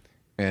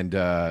 And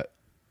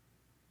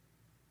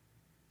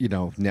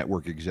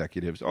network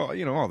executives, all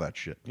that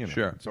shit.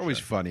 Sure, It's always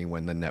funny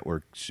when the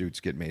network suits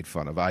get made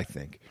fun of, I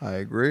think. I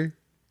agree.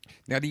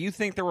 Now, do you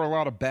think there were a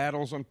lot of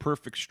battles on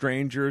Perfect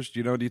Strangers? Do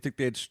you think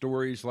they had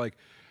stories like,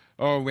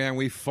 "Oh man,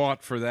 we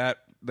fought for that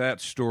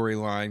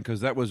storyline because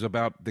that was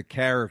about the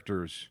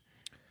characters"?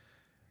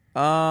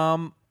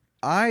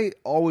 I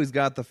always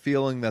got the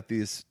feeling that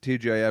these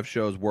TGIF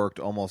shows worked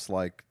almost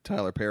like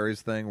Tyler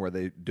Perry's thing, where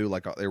they do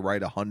they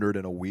write 100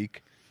 in a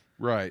week.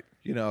 Right.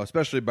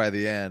 Especially by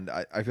the end,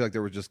 I feel like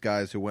there were just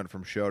guys who went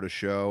from show to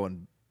show,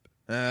 and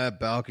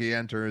Balky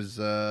enters.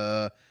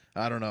 I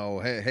don't know.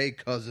 Hey,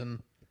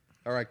 cousin.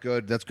 All right,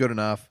 good. That's good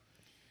enough.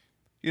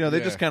 They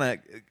just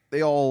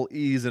they all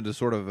ease into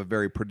sort of a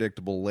very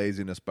predictable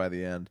laziness by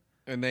the end.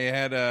 And they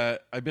had,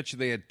 I bet you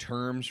they had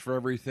terms for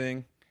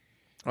everything.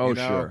 Oh,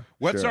 Sure.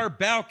 What's sure. our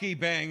Balky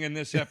bang in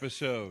this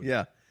episode?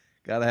 Yeah,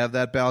 gotta have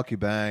that Balky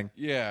bang.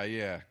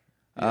 Yeah.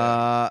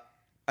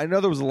 I know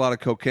there was a lot of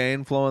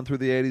cocaine flowing through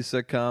the 80s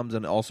sitcoms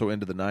and also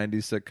into the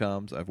 90s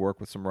sitcoms. I've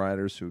worked with some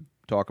writers who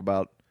talk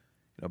about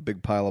a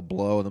big pile of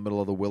blow in the middle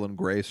of the Will and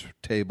Grace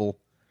table.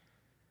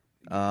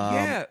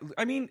 Yeah.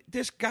 I mean,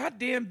 this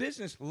goddamn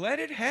business, let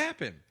it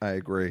happen. I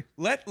agree.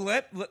 Let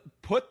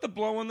put the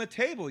blow on the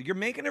table. You're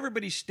making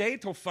everybody stay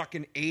till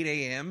fucking 8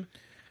 a.m.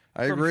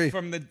 I agree.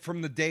 From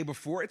the day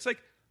before. It's like,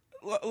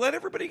 let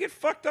everybody get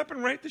fucked up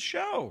and write the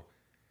show.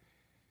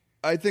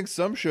 I think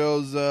some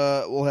shows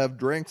will have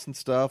drinks and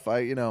stuff.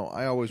 I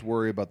always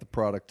worry about the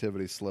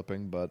productivity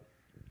slipping, but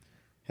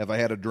have I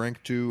had a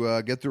drink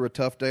to get through a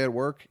tough day at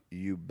work?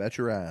 You bet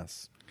your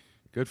ass.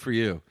 Good for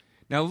you.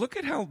 Now look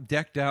at how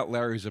decked out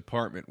Larry's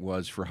apartment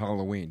was for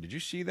Halloween. Did you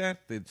see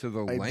that? To the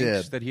I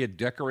lengths did. that he had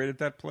decorated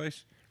that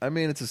place? I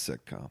mean, it's a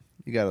sitcom.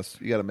 You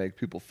gotta make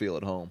people feel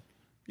at home.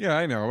 Yeah,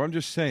 I know. I'm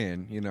just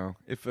saying,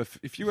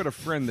 if you had a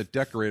friend that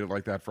decorated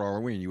like that for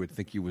Halloween, you would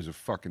think he was a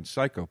fucking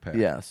psychopath.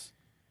 Yes.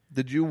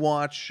 Did you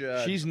watch?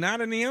 She's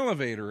not in the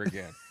elevator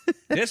again.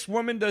 This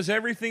woman does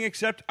everything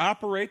except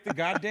operate the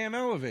goddamn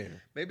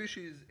elevator. Maybe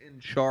she's in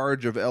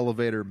charge of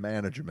elevator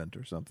management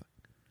or something.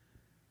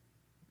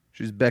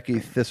 She's Becky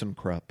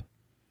Thyssenkrupp.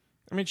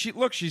 I mean,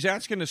 she's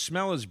asking to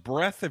smell his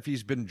breath if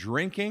he's been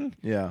drinking.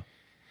 Yeah.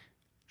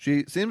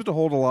 She seems to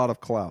hold a lot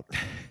of clout.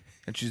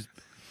 And seems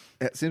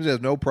to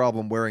have no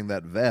problem wearing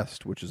that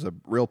vest, which is a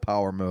real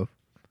power move.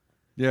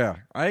 Yeah.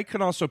 I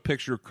can also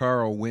picture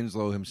Carl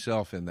Winslow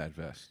himself in that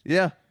vest.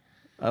 Yeah.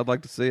 I'd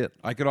like to see it.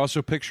 I could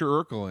also picture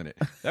Urkel in it.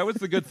 That was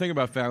the good thing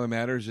about Family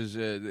Matters is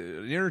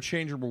an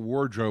interchangeable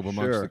wardrobe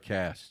amongst Sure. the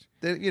cast.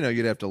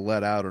 You'd have to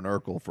let out an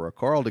Urkel for a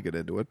Carl to get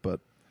into it,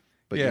 but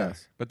Yeah,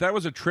 yes. but that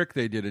was a trick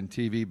they did in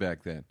TV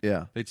back then.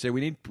 Yeah. They'd say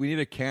we need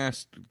a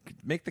cast,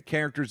 make the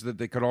characters that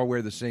they could all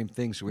wear the same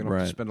thing, so we don't have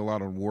Right. to spend a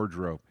lot on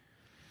wardrobe.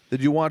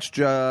 Did you watch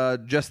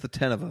Just the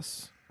 10 of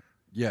Us?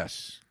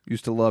 Yes,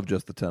 Used to love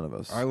Just the 10 of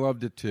Us. I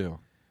loved it too.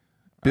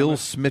 Bill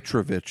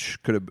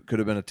Smitrovich could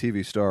have been a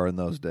TV star in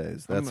those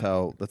days. That's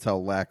how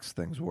lax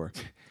things were.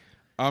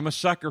 I'm a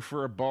sucker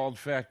for a bald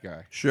fat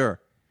guy.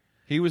 Sure.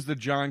 He was the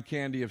John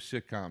Candy of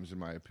sitcoms, in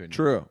my opinion.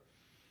 True.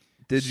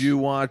 Did you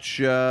watch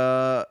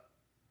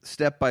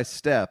Step by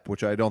Step,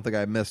 which I don't think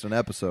I missed an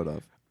episode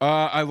of?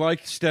 I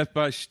liked Step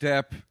by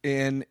Step,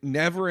 and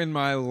never in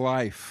my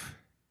life.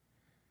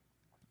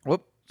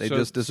 Whoop. They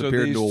just disappeared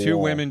so these into a two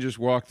wall. women just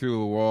walked through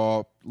the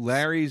wall.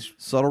 Larry's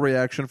Subtle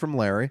reaction from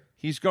Larry.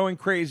 he's going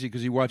crazy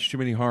because he watched too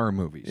many horror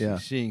movies. Yeah.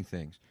 He's seeing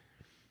things.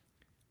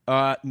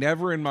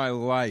 Never in my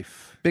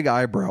life. Big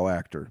eyebrow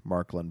actor,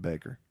 Mark Lynn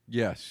Baker.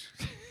 Yes.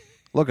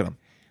 Look at him.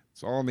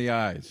 It's all in the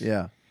eyes.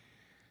 Yeah.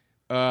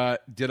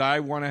 Did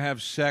I want to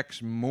have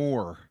sex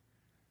more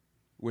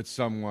with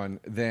someone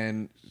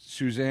than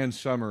Suzanne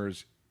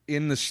Summers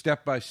in the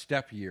Step by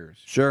Step years?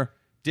 Sure.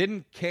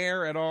 Didn't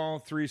care at all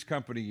Three's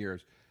Company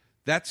years.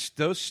 That's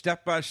those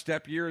Step by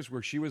Step years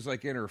where she was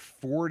like in her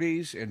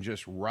 40s and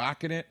just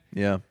rocking it.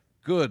 Yeah.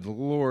 Good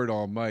Lord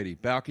Almighty.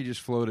 Balky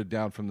just floated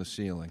down from the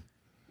ceiling.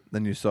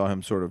 Then you saw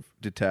him sort of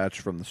detach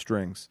from the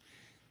strings.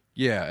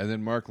 Yeah, and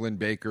then Mark Lynn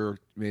Baker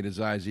made his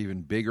eyes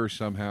even bigger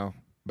somehow.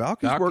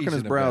 Balky's Balky's working his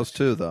in a brows vest.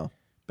 too, though.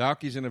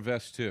 Balky's in a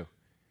vest too.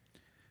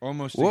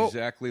 Almost Whoa.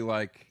 exactly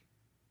like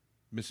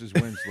Mrs.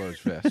 Winslow's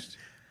vest.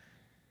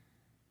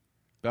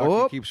 Balky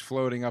Whoop. keeps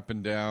floating up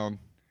and down.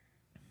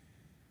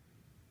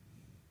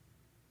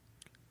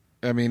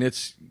 I mean,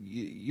 it's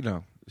you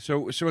know.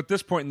 So at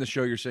this point in the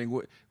show, you're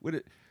saying,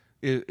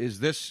 is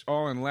this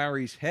all in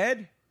Larry's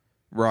head?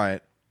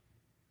 Right.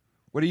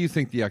 What do you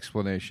think the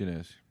explanation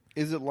is?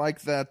 Is it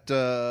like that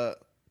the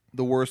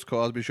worst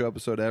Cosby Show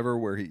episode ever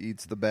where he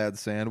eats the bad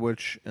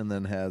sandwich and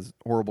then has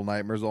horrible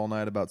nightmares all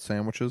night about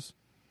sandwiches?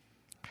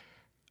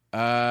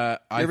 I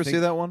You ever think- see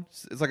that one?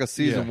 It's like a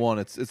season Yeah. one.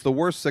 It's the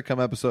worst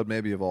sitcom episode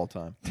maybe of all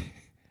time.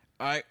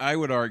 I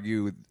would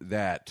argue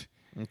that.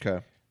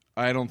 Okay.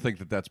 I don't think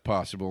that that's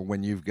possible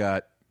when you've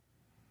got.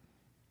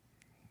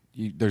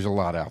 There's a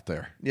lot out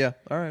there. Yeah.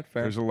 All right.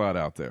 Fair. There's a lot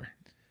out there.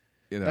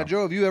 You know. Now,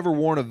 Joe, have you ever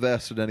worn a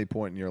vest at any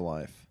point in your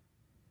life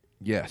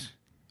Yes.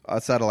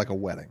 outside of like a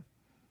wedding?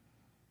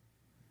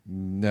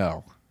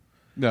 No.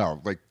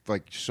 Like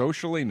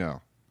socially,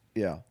 no.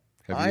 Yeah.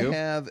 Have I you?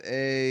 have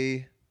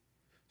a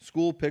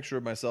school picture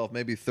of myself,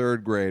 maybe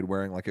third grade,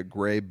 wearing like a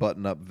gray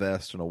button-up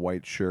vest and a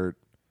white shirt.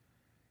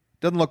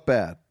 Doesn't look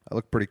bad. I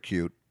look pretty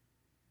cute.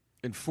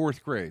 In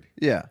fourth grade.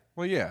 Yeah.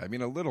 Well, yeah. I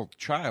mean, a little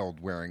child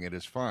wearing it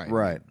is fine.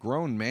 Right.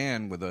 Grown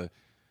man with a.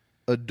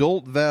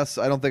 Adult vests,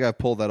 I don't think I've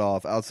pulled that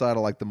off outside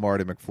of like the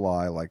Marty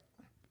McFly, like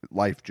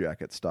life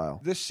jacket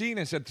style. This scene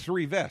has had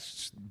 3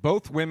 vests.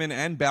 Both women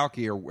and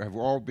Balky have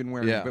all been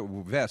wearing Yeah.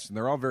 vests, and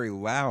they're all very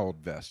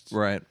loud vests.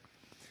 Right.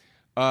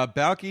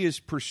 Balky is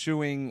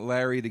pursuing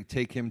Larry to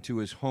take him to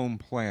his home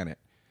planet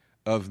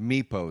of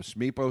Mepos.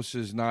 Mepos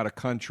is not a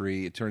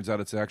country. It turns out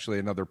it's actually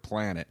another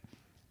planet.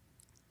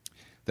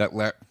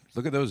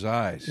 Look at those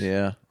eyes.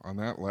 Yeah. On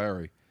that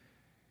Larry.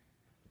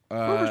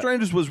 Perfect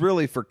Strangers was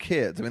really for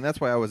kids. I mean, that's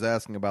why I was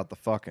asking about the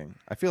fucking.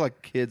 I feel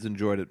like kids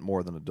enjoyed it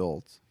more than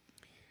adults.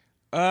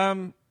 I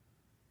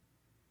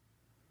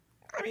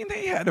mean,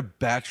 they had a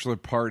bachelor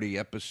party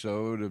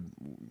episode of,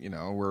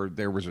 where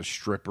there was a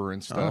stripper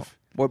and stuff.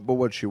 But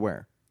what'd she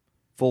wear?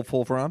 Full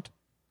front?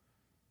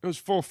 It was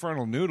full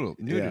frontal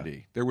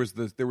nudity. There was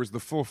the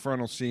full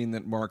frontal scene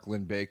that Mark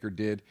Lynn Baker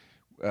did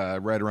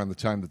right around the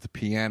time that the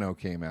piano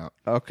came out.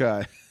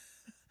 Okay.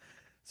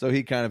 So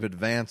he kind of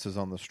advances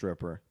on the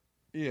stripper.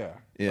 Yeah.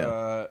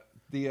 Yeah.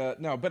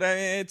 No, but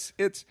it's.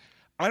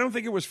 I don't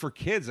think it was for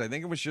kids. I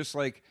think it was just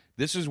like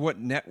this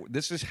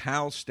is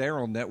how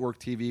sterile network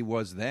TV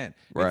was then.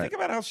 And Right. think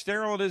about how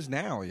sterile it is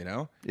now.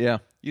 Yeah.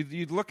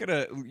 You look at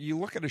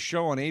a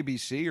show on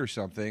ABC or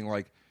something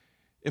like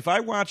if I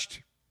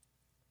watched.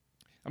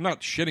 I'm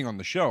not shitting on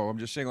the show. I'm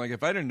just saying, like,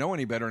 if I didn't know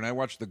any better and I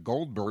watched the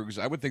Goldbergs,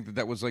 I would think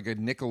that was like a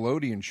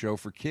Nickelodeon show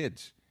for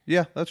kids.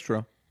 Yeah, that's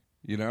true.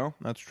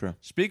 That's true.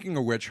 Speaking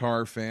of which,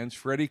 horror fans,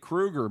 Freddy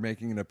Krueger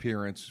making an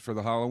appearance for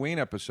the Halloween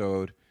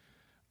episode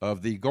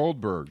of the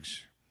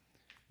Goldbergs.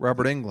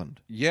 Robert Englund.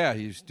 Yeah,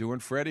 he's doing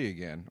Freddy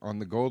again on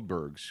the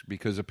Goldbergs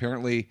because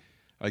apparently,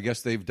 I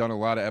guess they've done a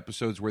lot of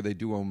episodes where they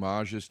do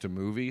homages to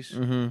movies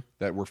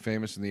that were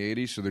famous in the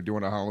 80s. So they're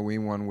doing a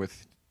Halloween one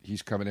with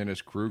he's coming in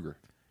as Krueger.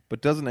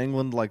 But doesn't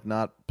England like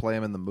not play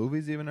him in the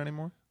movies even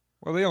anymore?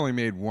 Well, they only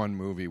made one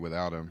movie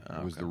without him.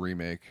 It was the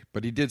remake.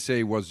 But he did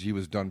say he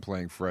was done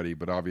playing Freddy,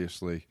 but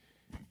obviously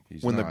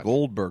he's When not. the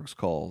Goldbergs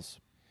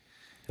calls,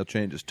 he'll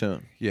change his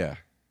tune. Yeah.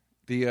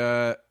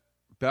 The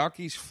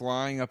Balky's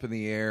flying up in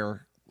the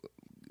air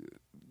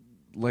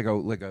like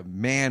a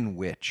man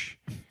witch.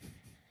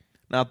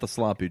 Not the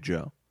Sloppy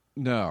Joe.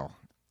 No.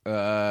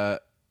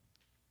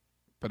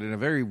 But in a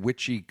very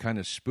witchy kind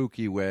of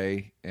spooky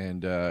way,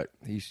 and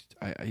he's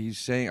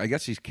saying, I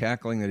guess he's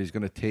cackling that he's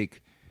going to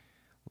take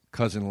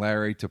cousin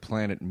Larry to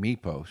planet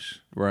Mepos.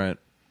 Right.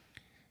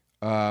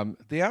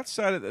 The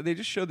outside they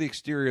just showed the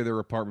exterior of their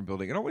apartment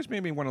building. It always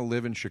made me want to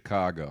live in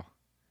Chicago.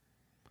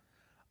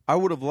 I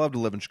would have loved to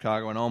live in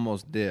Chicago and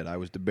almost did. I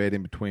was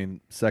debating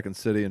between Second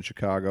City and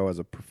Chicago as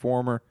a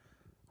performer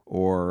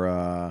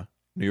or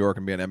New York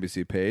and be an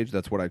NBC page.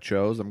 That's what I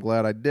chose. I'm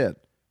glad I did.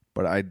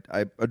 But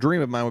a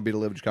dream of mine would be to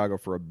live in Chicago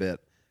for a bit.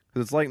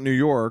 Because it's like New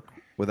York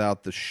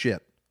without the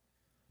shit.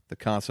 The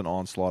constant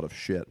onslaught of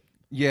shit.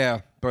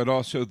 Yeah, but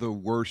also the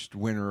worst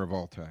winter of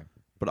all time.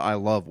 But I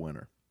love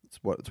winter.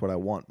 It's what I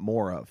want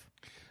more of.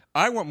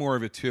 I want more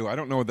of it too. I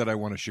don't know that I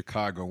want a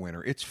Chicago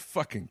winter. It's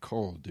fucking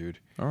cold, dude.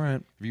 All right.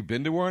 Have you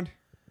been to one?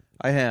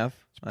 I have.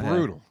 It's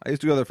brutal. I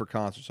used to go there for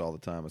concerts all the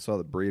time. I saw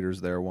the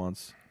Breeders there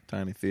once.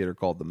 Tiny theater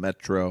called the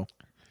Metro.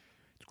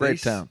 It's a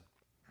great town.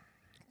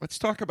 Let's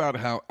talk about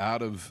how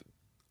out of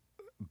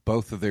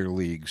both of their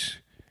leagues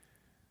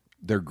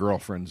their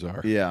girlfriends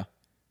are. Yeah.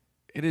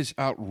 It is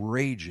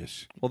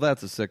outrageous. Well,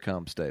 that's a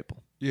sitcom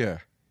staple. Yeah.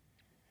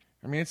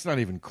 I mean, it's not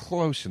even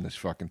close in this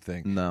fucking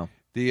thing. No.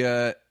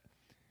 The,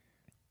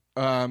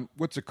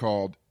 what's it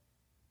called?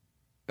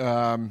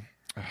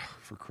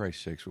 For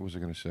Christ's sakes, what was I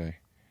going to say?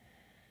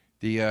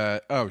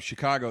 The,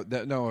 Chicago.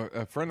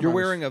 A friend of You're mine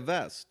wearing a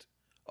vest.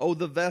 Oh,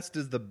 the vest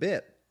is the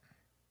bit.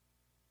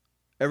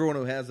 Everyone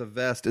who has a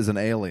vest is an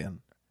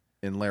alien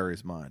in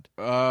Larry's mind.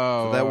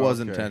 Oh. So that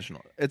was okay.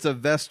 intentional. It's a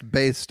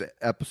vest-based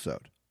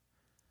episode.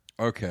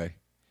 Okay.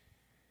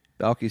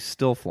 Balky's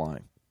still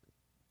flying.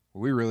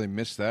 We really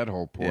missed that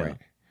whole point.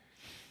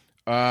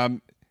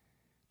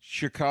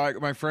 Chicago.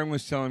 My friend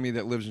was telling me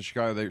that lives in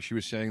Chicago. That she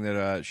was saying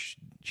that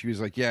she was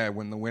like, yeah,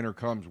 when the winter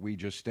comes, we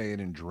just stay in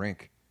and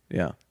drink.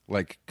 Yeah.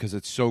 Like, because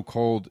it's so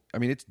cold. I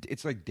mean,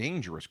 it's like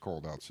dangerous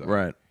cold outside.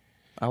 Right.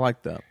 I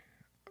like that.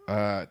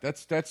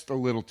 That's a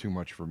little too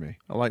much for me.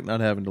 I like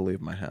not having to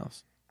leave my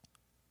house.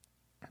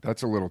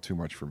 That's a little too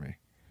much for me.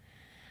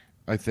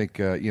 I think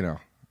I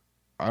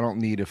don't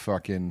need a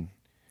fucking.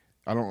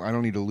 I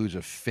don't need to lose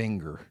a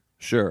finger.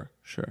 Sure.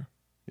 You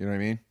know what I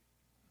mean?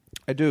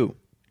 I do.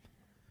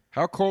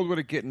 How cold would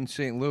it get in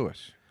St.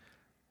 Louis?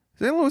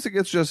 St. Louis, it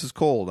gets just as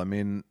cold. I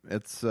mean,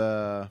 it's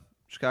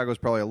Chicago's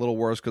probably a little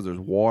worse because there's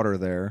water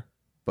there,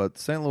 but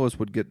St. Louis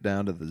would get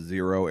down to the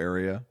 0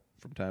 area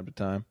from time to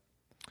time.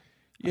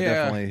 Yeah, I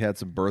definitely had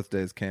some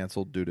birthdays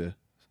canceled due to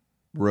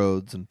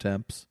roads and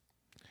temps.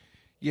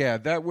 Yeah,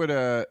 that would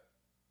I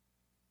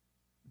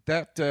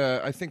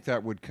think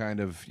that would kind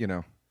of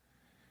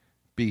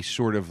be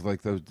sort of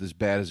like as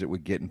bad as it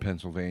would get in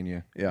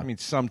Pennsylvania. Yeah. I mean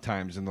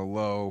sometimes in the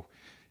low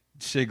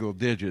single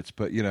digits,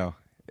 but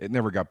it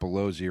never got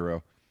below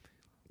 0.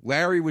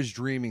 Larry was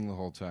dreaming the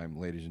whole time,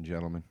 ladies and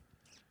gentlemen.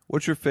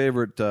 What's your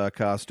favorite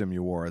costume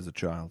you wore as a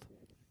child?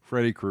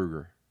 Freddy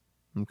Krueger.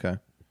 Okay.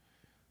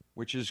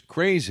 Which is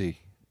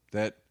crazy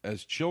that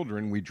as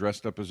children we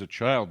dressed up as a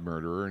child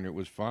murderer and it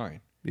was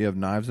fine. You have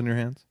knives in your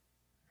hands?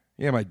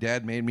 Yeah, my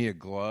dad made me a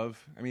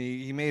glove. I mean,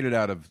 he made it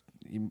out of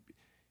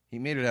he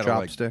made it out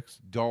Chopsticks?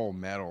 of like dull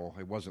metal.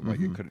 It wasn't like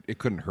it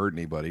couldn't hurt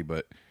anybody,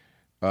 but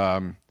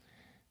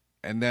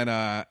and then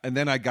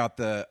I got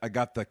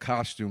the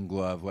costume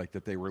glove like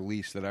that they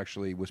released that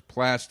actually was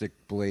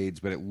plastic blades,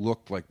 but it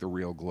looked like the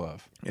real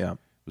glove. Yeah. It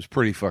was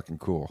pretty fucking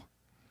cool.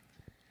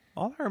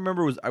 All I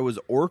remember was I was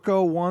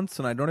Orko once,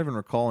 and I don't even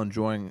recall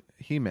enjoying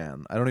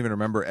He-Man. I don't even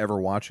remember ever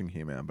watching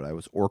He-Man, but I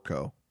was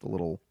Orko, the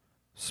little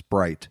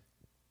sprite.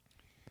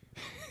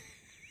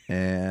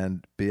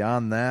 And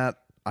beyond that,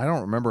 I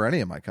don't remember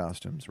any of my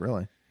costumes,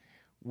 really.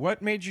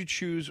 What made you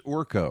choose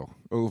Orko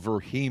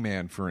over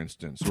He-Man, for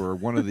instance, or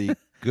one of the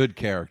good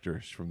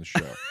characters from the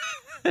show?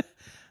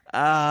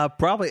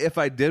 Probably if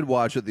I did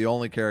watch it, the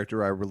only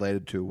character I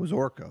related to was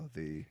Orko,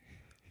 the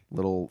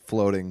little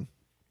floating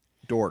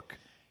dork.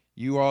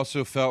 You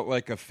also felt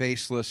like a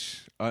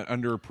faceless,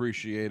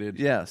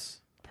 underappreciated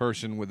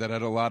person that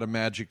had a lot of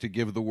magic to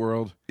give the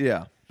world.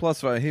 Yeah.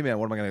 Plus, He-Man,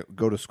 what am I going to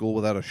go to school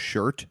without a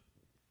shirt?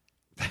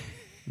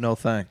 No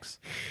thanks.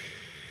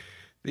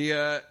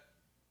 Here's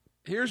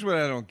what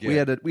I don't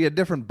get. We had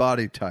different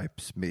body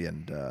types, me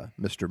and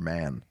Mr.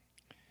 Man.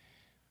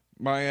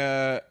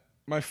 My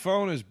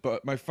phone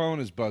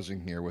is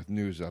buzzing here with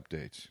news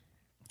updates.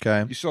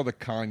 Okay. You saw the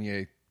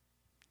Kanye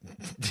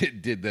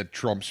did that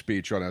Trump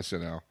speech on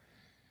SNL.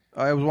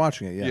 I was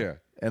watching it, yeah. Yeah.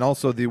 And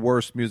also the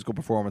worst musical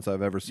performance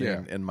I've ever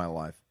seen in my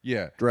life.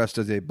 Yeah. Dressed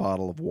as a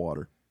bottle of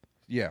water.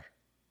 Yeah.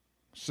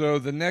 So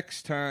the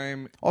next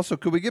time... Also,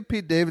 could we get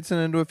Pete Davidson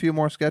into a few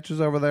more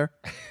sketches over there?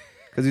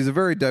 Because he's a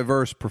very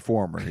diverse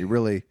performer. He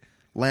really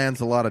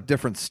lands a lot of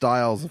different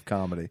styles of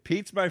comedy.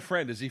 Pete's my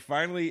friend. Is he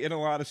finally in a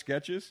lot of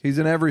sketches? He's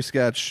in every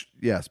sketch,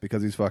 yes,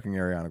 because he's fucking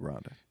Ariana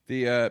Grande.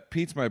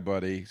 Pete's my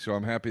buddy, so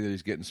I'm happy that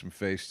he's getting some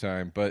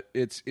FaceTime. But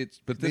this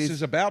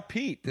is about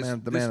Pete. This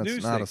man news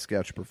is not thing. a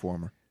sketch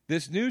performer.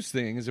 This news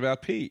thing is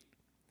about Pete.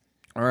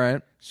 All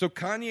right. So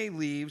Kanye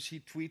leaves. He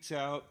tweets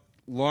out,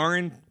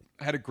 Lauren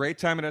had a great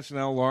time at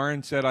SNL.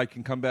 Lauren said I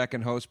can come back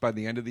and host by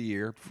the end of the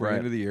year, before the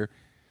end of the year.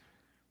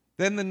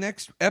 Then the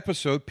next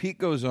episode, Pete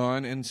goes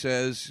on and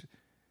says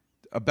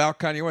about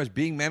Kanye West,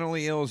 being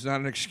mentally ill is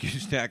not an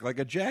excuse to act like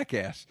a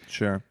jackass.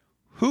 Sure.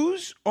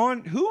 Who's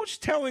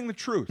telling the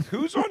truth?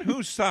 Who's on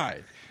whose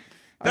side?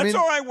 That's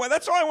all I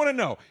want to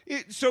know.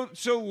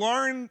 So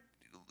Lauren,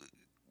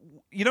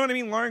 you know what I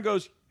mean? Lauren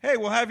goes, "Hey,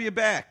 we'll have you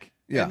back."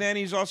 Yeah. And then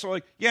he's also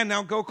like, "Yeah,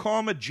 now go call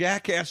him a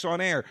jackass on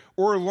air."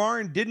 Or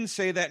Lauren didn't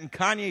say that, and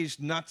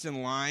Kanye's nuts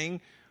and lying.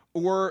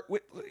 Or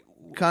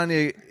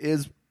Kanye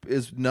is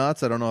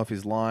nuts. I don't know if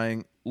he's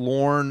lying.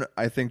 Lauren,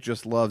 I think,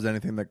 just loves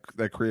anything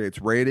that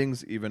creates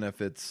ratings, even if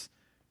it's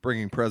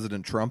bringing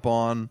President Trump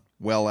on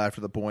well after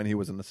the point he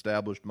was an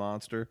established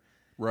monster.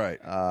 Right.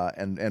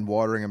 and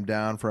watering them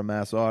down for a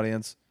mass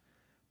audience,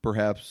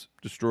 perhaps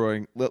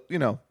destroying, at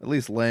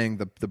least laying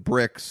the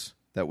bricks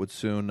that would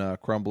soon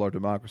crumble our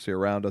democracy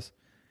around us.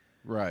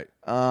 Right.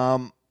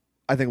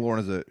 I think Lorne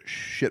is a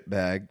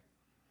shitbag,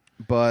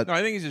 but No,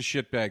 I think he's a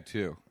shitbag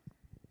too.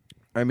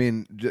 I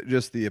mean,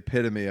 just the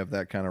epitome of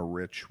that kind of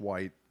rich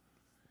white.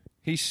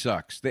 He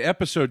sucks. The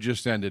episode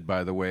just ended,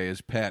 by the way, as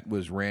Pat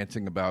was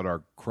ranting about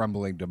our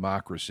crumbling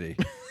democracy.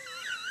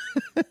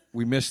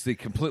 We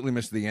completely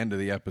missed the end of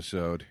the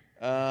episode.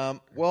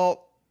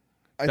 Well,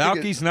 I think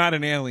Balky's not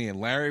an alien.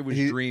 Larry was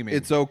dreaming.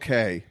 It's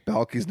okay.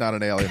 Balky's not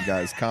an alien,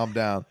 guys. Calm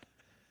down.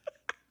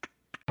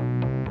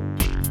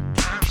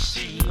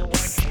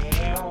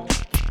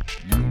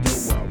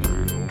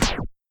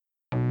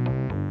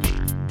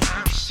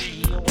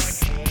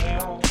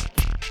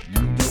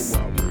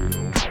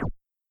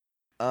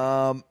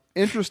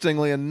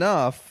 Interestingly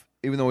enough,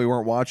 even though we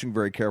weren't watching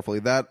very carefully,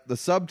 that the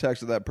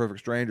subtext of that Perfect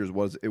Strangers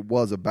was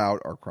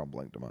about our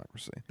crumbling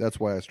democracy. That's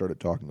why I started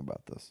talking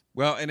about this.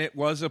 Well, and it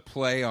was a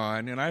play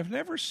on, and I've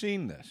never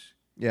seen this.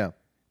 Yeah.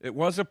 It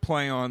was a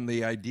play on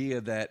the idea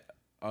that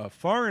a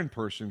foreign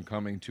person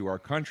coming to our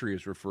country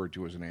is referred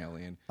to as an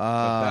alien. But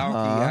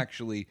Balky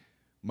actually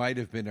might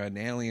have been an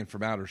alien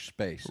from outer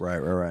space.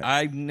 Right.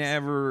 I've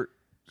never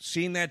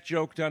seen that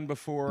joke done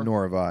before.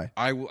 Nor have I.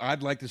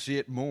 I'd like to see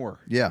it more.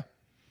 Yeah.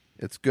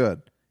 It's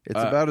good. It's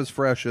about as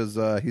fresh as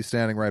he's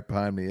standing right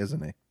behind me,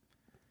 isn't he?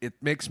 It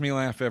makes me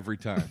laugh every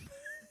time.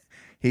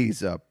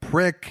 He's a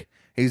prick.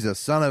 He's a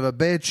son of a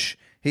bitch.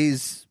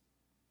 He's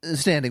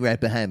standing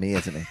right behind me,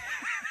 isn't he?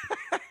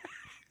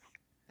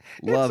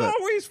 Love it's it.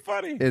 always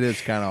funny. It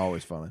is kind of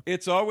always funny.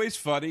 It's always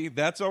funny.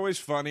 That's always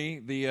funny.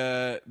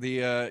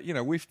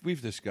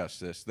 We've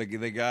discussed this. The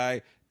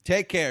guy,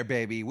 take care,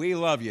 baby. We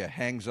love you.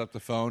 Hangs up the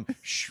phone.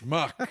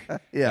 Schmuck.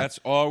 Yeah. That's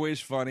always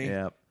funny.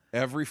 Yeah.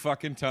 Every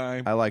fucking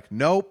time. I like,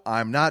 nope,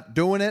 I'm not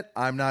doing it.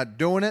 I'm not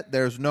doing it.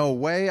 There's no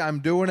way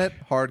I'm doing it.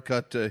 Hard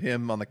cut to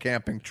him on the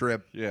camping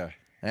trip. Yeah.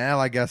 Well,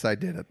 I guess I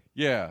did it.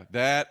 Yeah.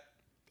 That.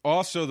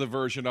 Also the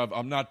version of,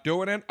 I'm not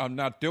doing it. I'm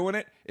not doing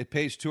it. It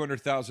pays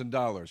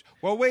 $200,000.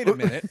 Well, wait a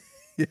minute.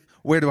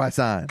 Where do I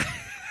sign?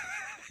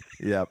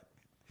 Yep.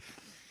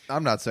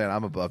 I'm not saying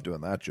I'm above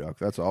doing that joke.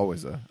 That's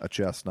always a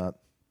chestnut.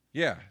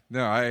 Yeah.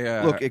 No,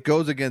 I... Look, it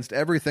goes against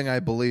everything I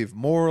believe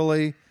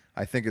morally.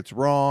 I think it's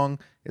wrong.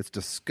 It's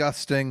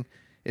disgusting.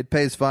 It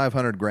pays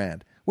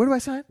 $500,000. Where do I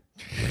sign?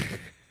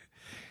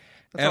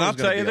 And I'll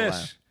tell you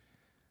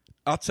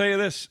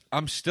this.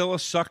 I'm still a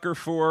sucker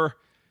for...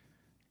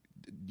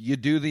 You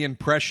do the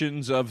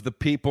impressions of the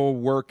people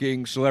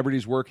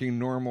celebrities working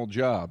normal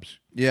jobs.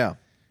 Yeah.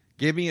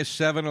 Give me a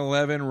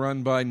 7-Eleven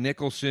run by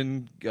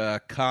Nicholson,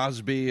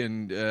 Cosby,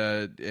 and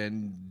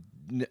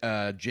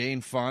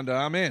Jane Fonda.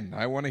 I'm in.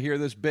 I want to hear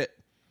this bit.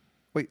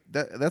 Wait,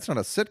 that's not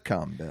a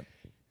sitcom bit.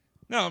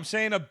 No, I'm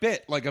saying a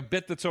bit. Like a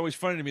bit that's always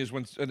funny to me is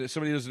when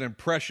somebody does an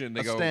impression.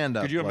 They go,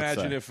 stand-up, could you let's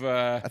imagine say. if...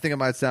 I think it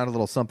might sound a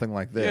little something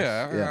like this.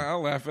 Yeah,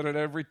 I'll laugh at it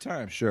every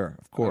time. Sure,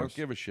 of I course. don't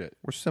give a shit.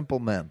 We're simple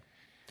men.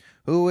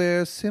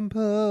 We're simple.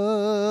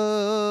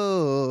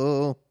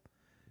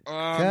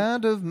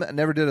 Kind of...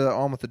 Never did an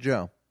On with the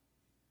Joe.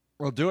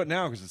 Well, do it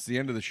now because it's the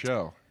end of the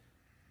show.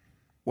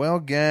 Well,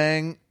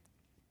 gang,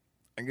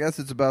 I guess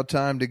it's about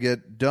time to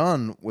get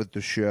done with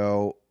the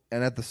show,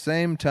 and at the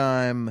same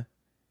time,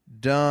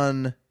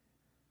 done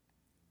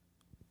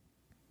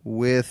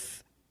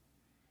with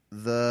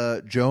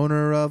the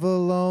Joner of a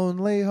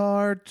Lonely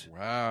Heart.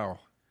 Wow.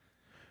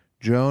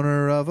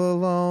 Joner of a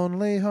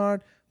Lonely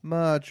Heart,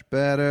 much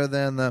better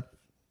than the...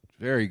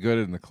 Very good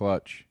in the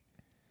clutch.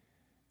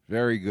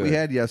 Very good. We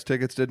had Yes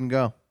tickets, didn't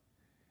go.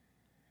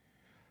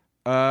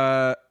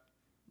 Yeah.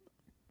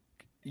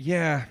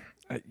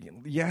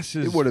 Yes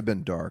is... It would have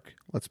been dark.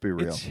 Let's be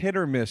real. It's hit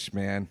or miss,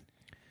 man.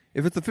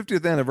 If it's the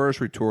 50th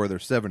anniversary tour, they're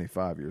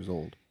 75 years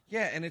old.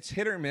 Yeah, and it's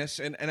hit or miss.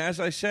 And as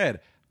I said,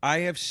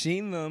 I have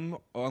seen them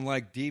on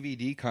like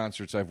DVD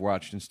concerts I've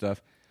watched and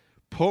stuff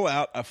pull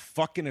out a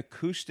fucking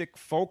acoustic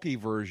folky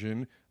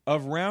version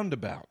of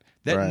Roundabout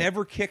that Right.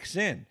 never kicks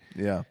in.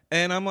 Yeah.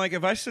 And I'm like,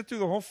 if I sit through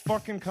the whole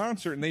fucking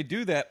concert and they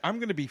do that, I'm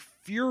going to be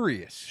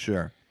furious.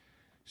 Sure.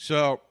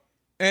 So,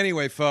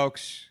 anyway,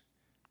 folks,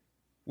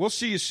 we'll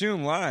see you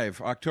soon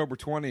live, October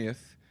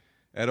 20th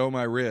at Oh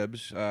My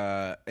Ribs.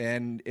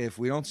 And if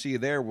we don't see you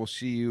there, we'll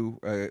see you,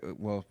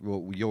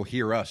 you'll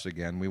hear us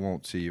again. We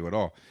won't see you at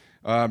all.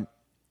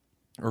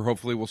 Or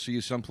hopefully we'll see you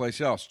someplace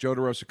else. Joe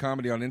DeRosa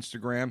Comedy on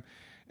Instagram.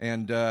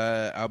 And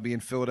I'll be in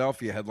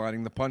Philadelphia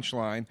headlining the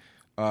Punchline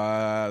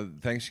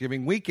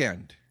Thanksgiving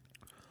weekend.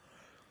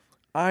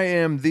 I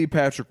am the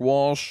Patrick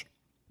Walsh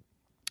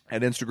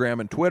at Instagram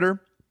and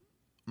Twitter.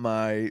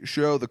 My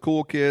show, The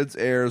Cool Kids,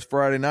 airs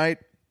Friday night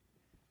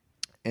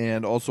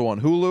and also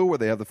on Hulu, where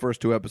they have the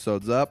first 2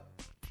 episodes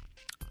up.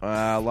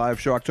 Live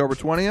show October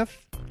 20th.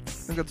 I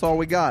think that's all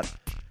we got.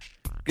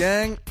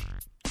 Gang,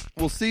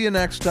 we'll see you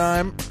next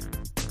time,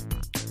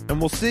 and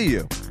we'll see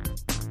you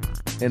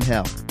in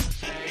hell.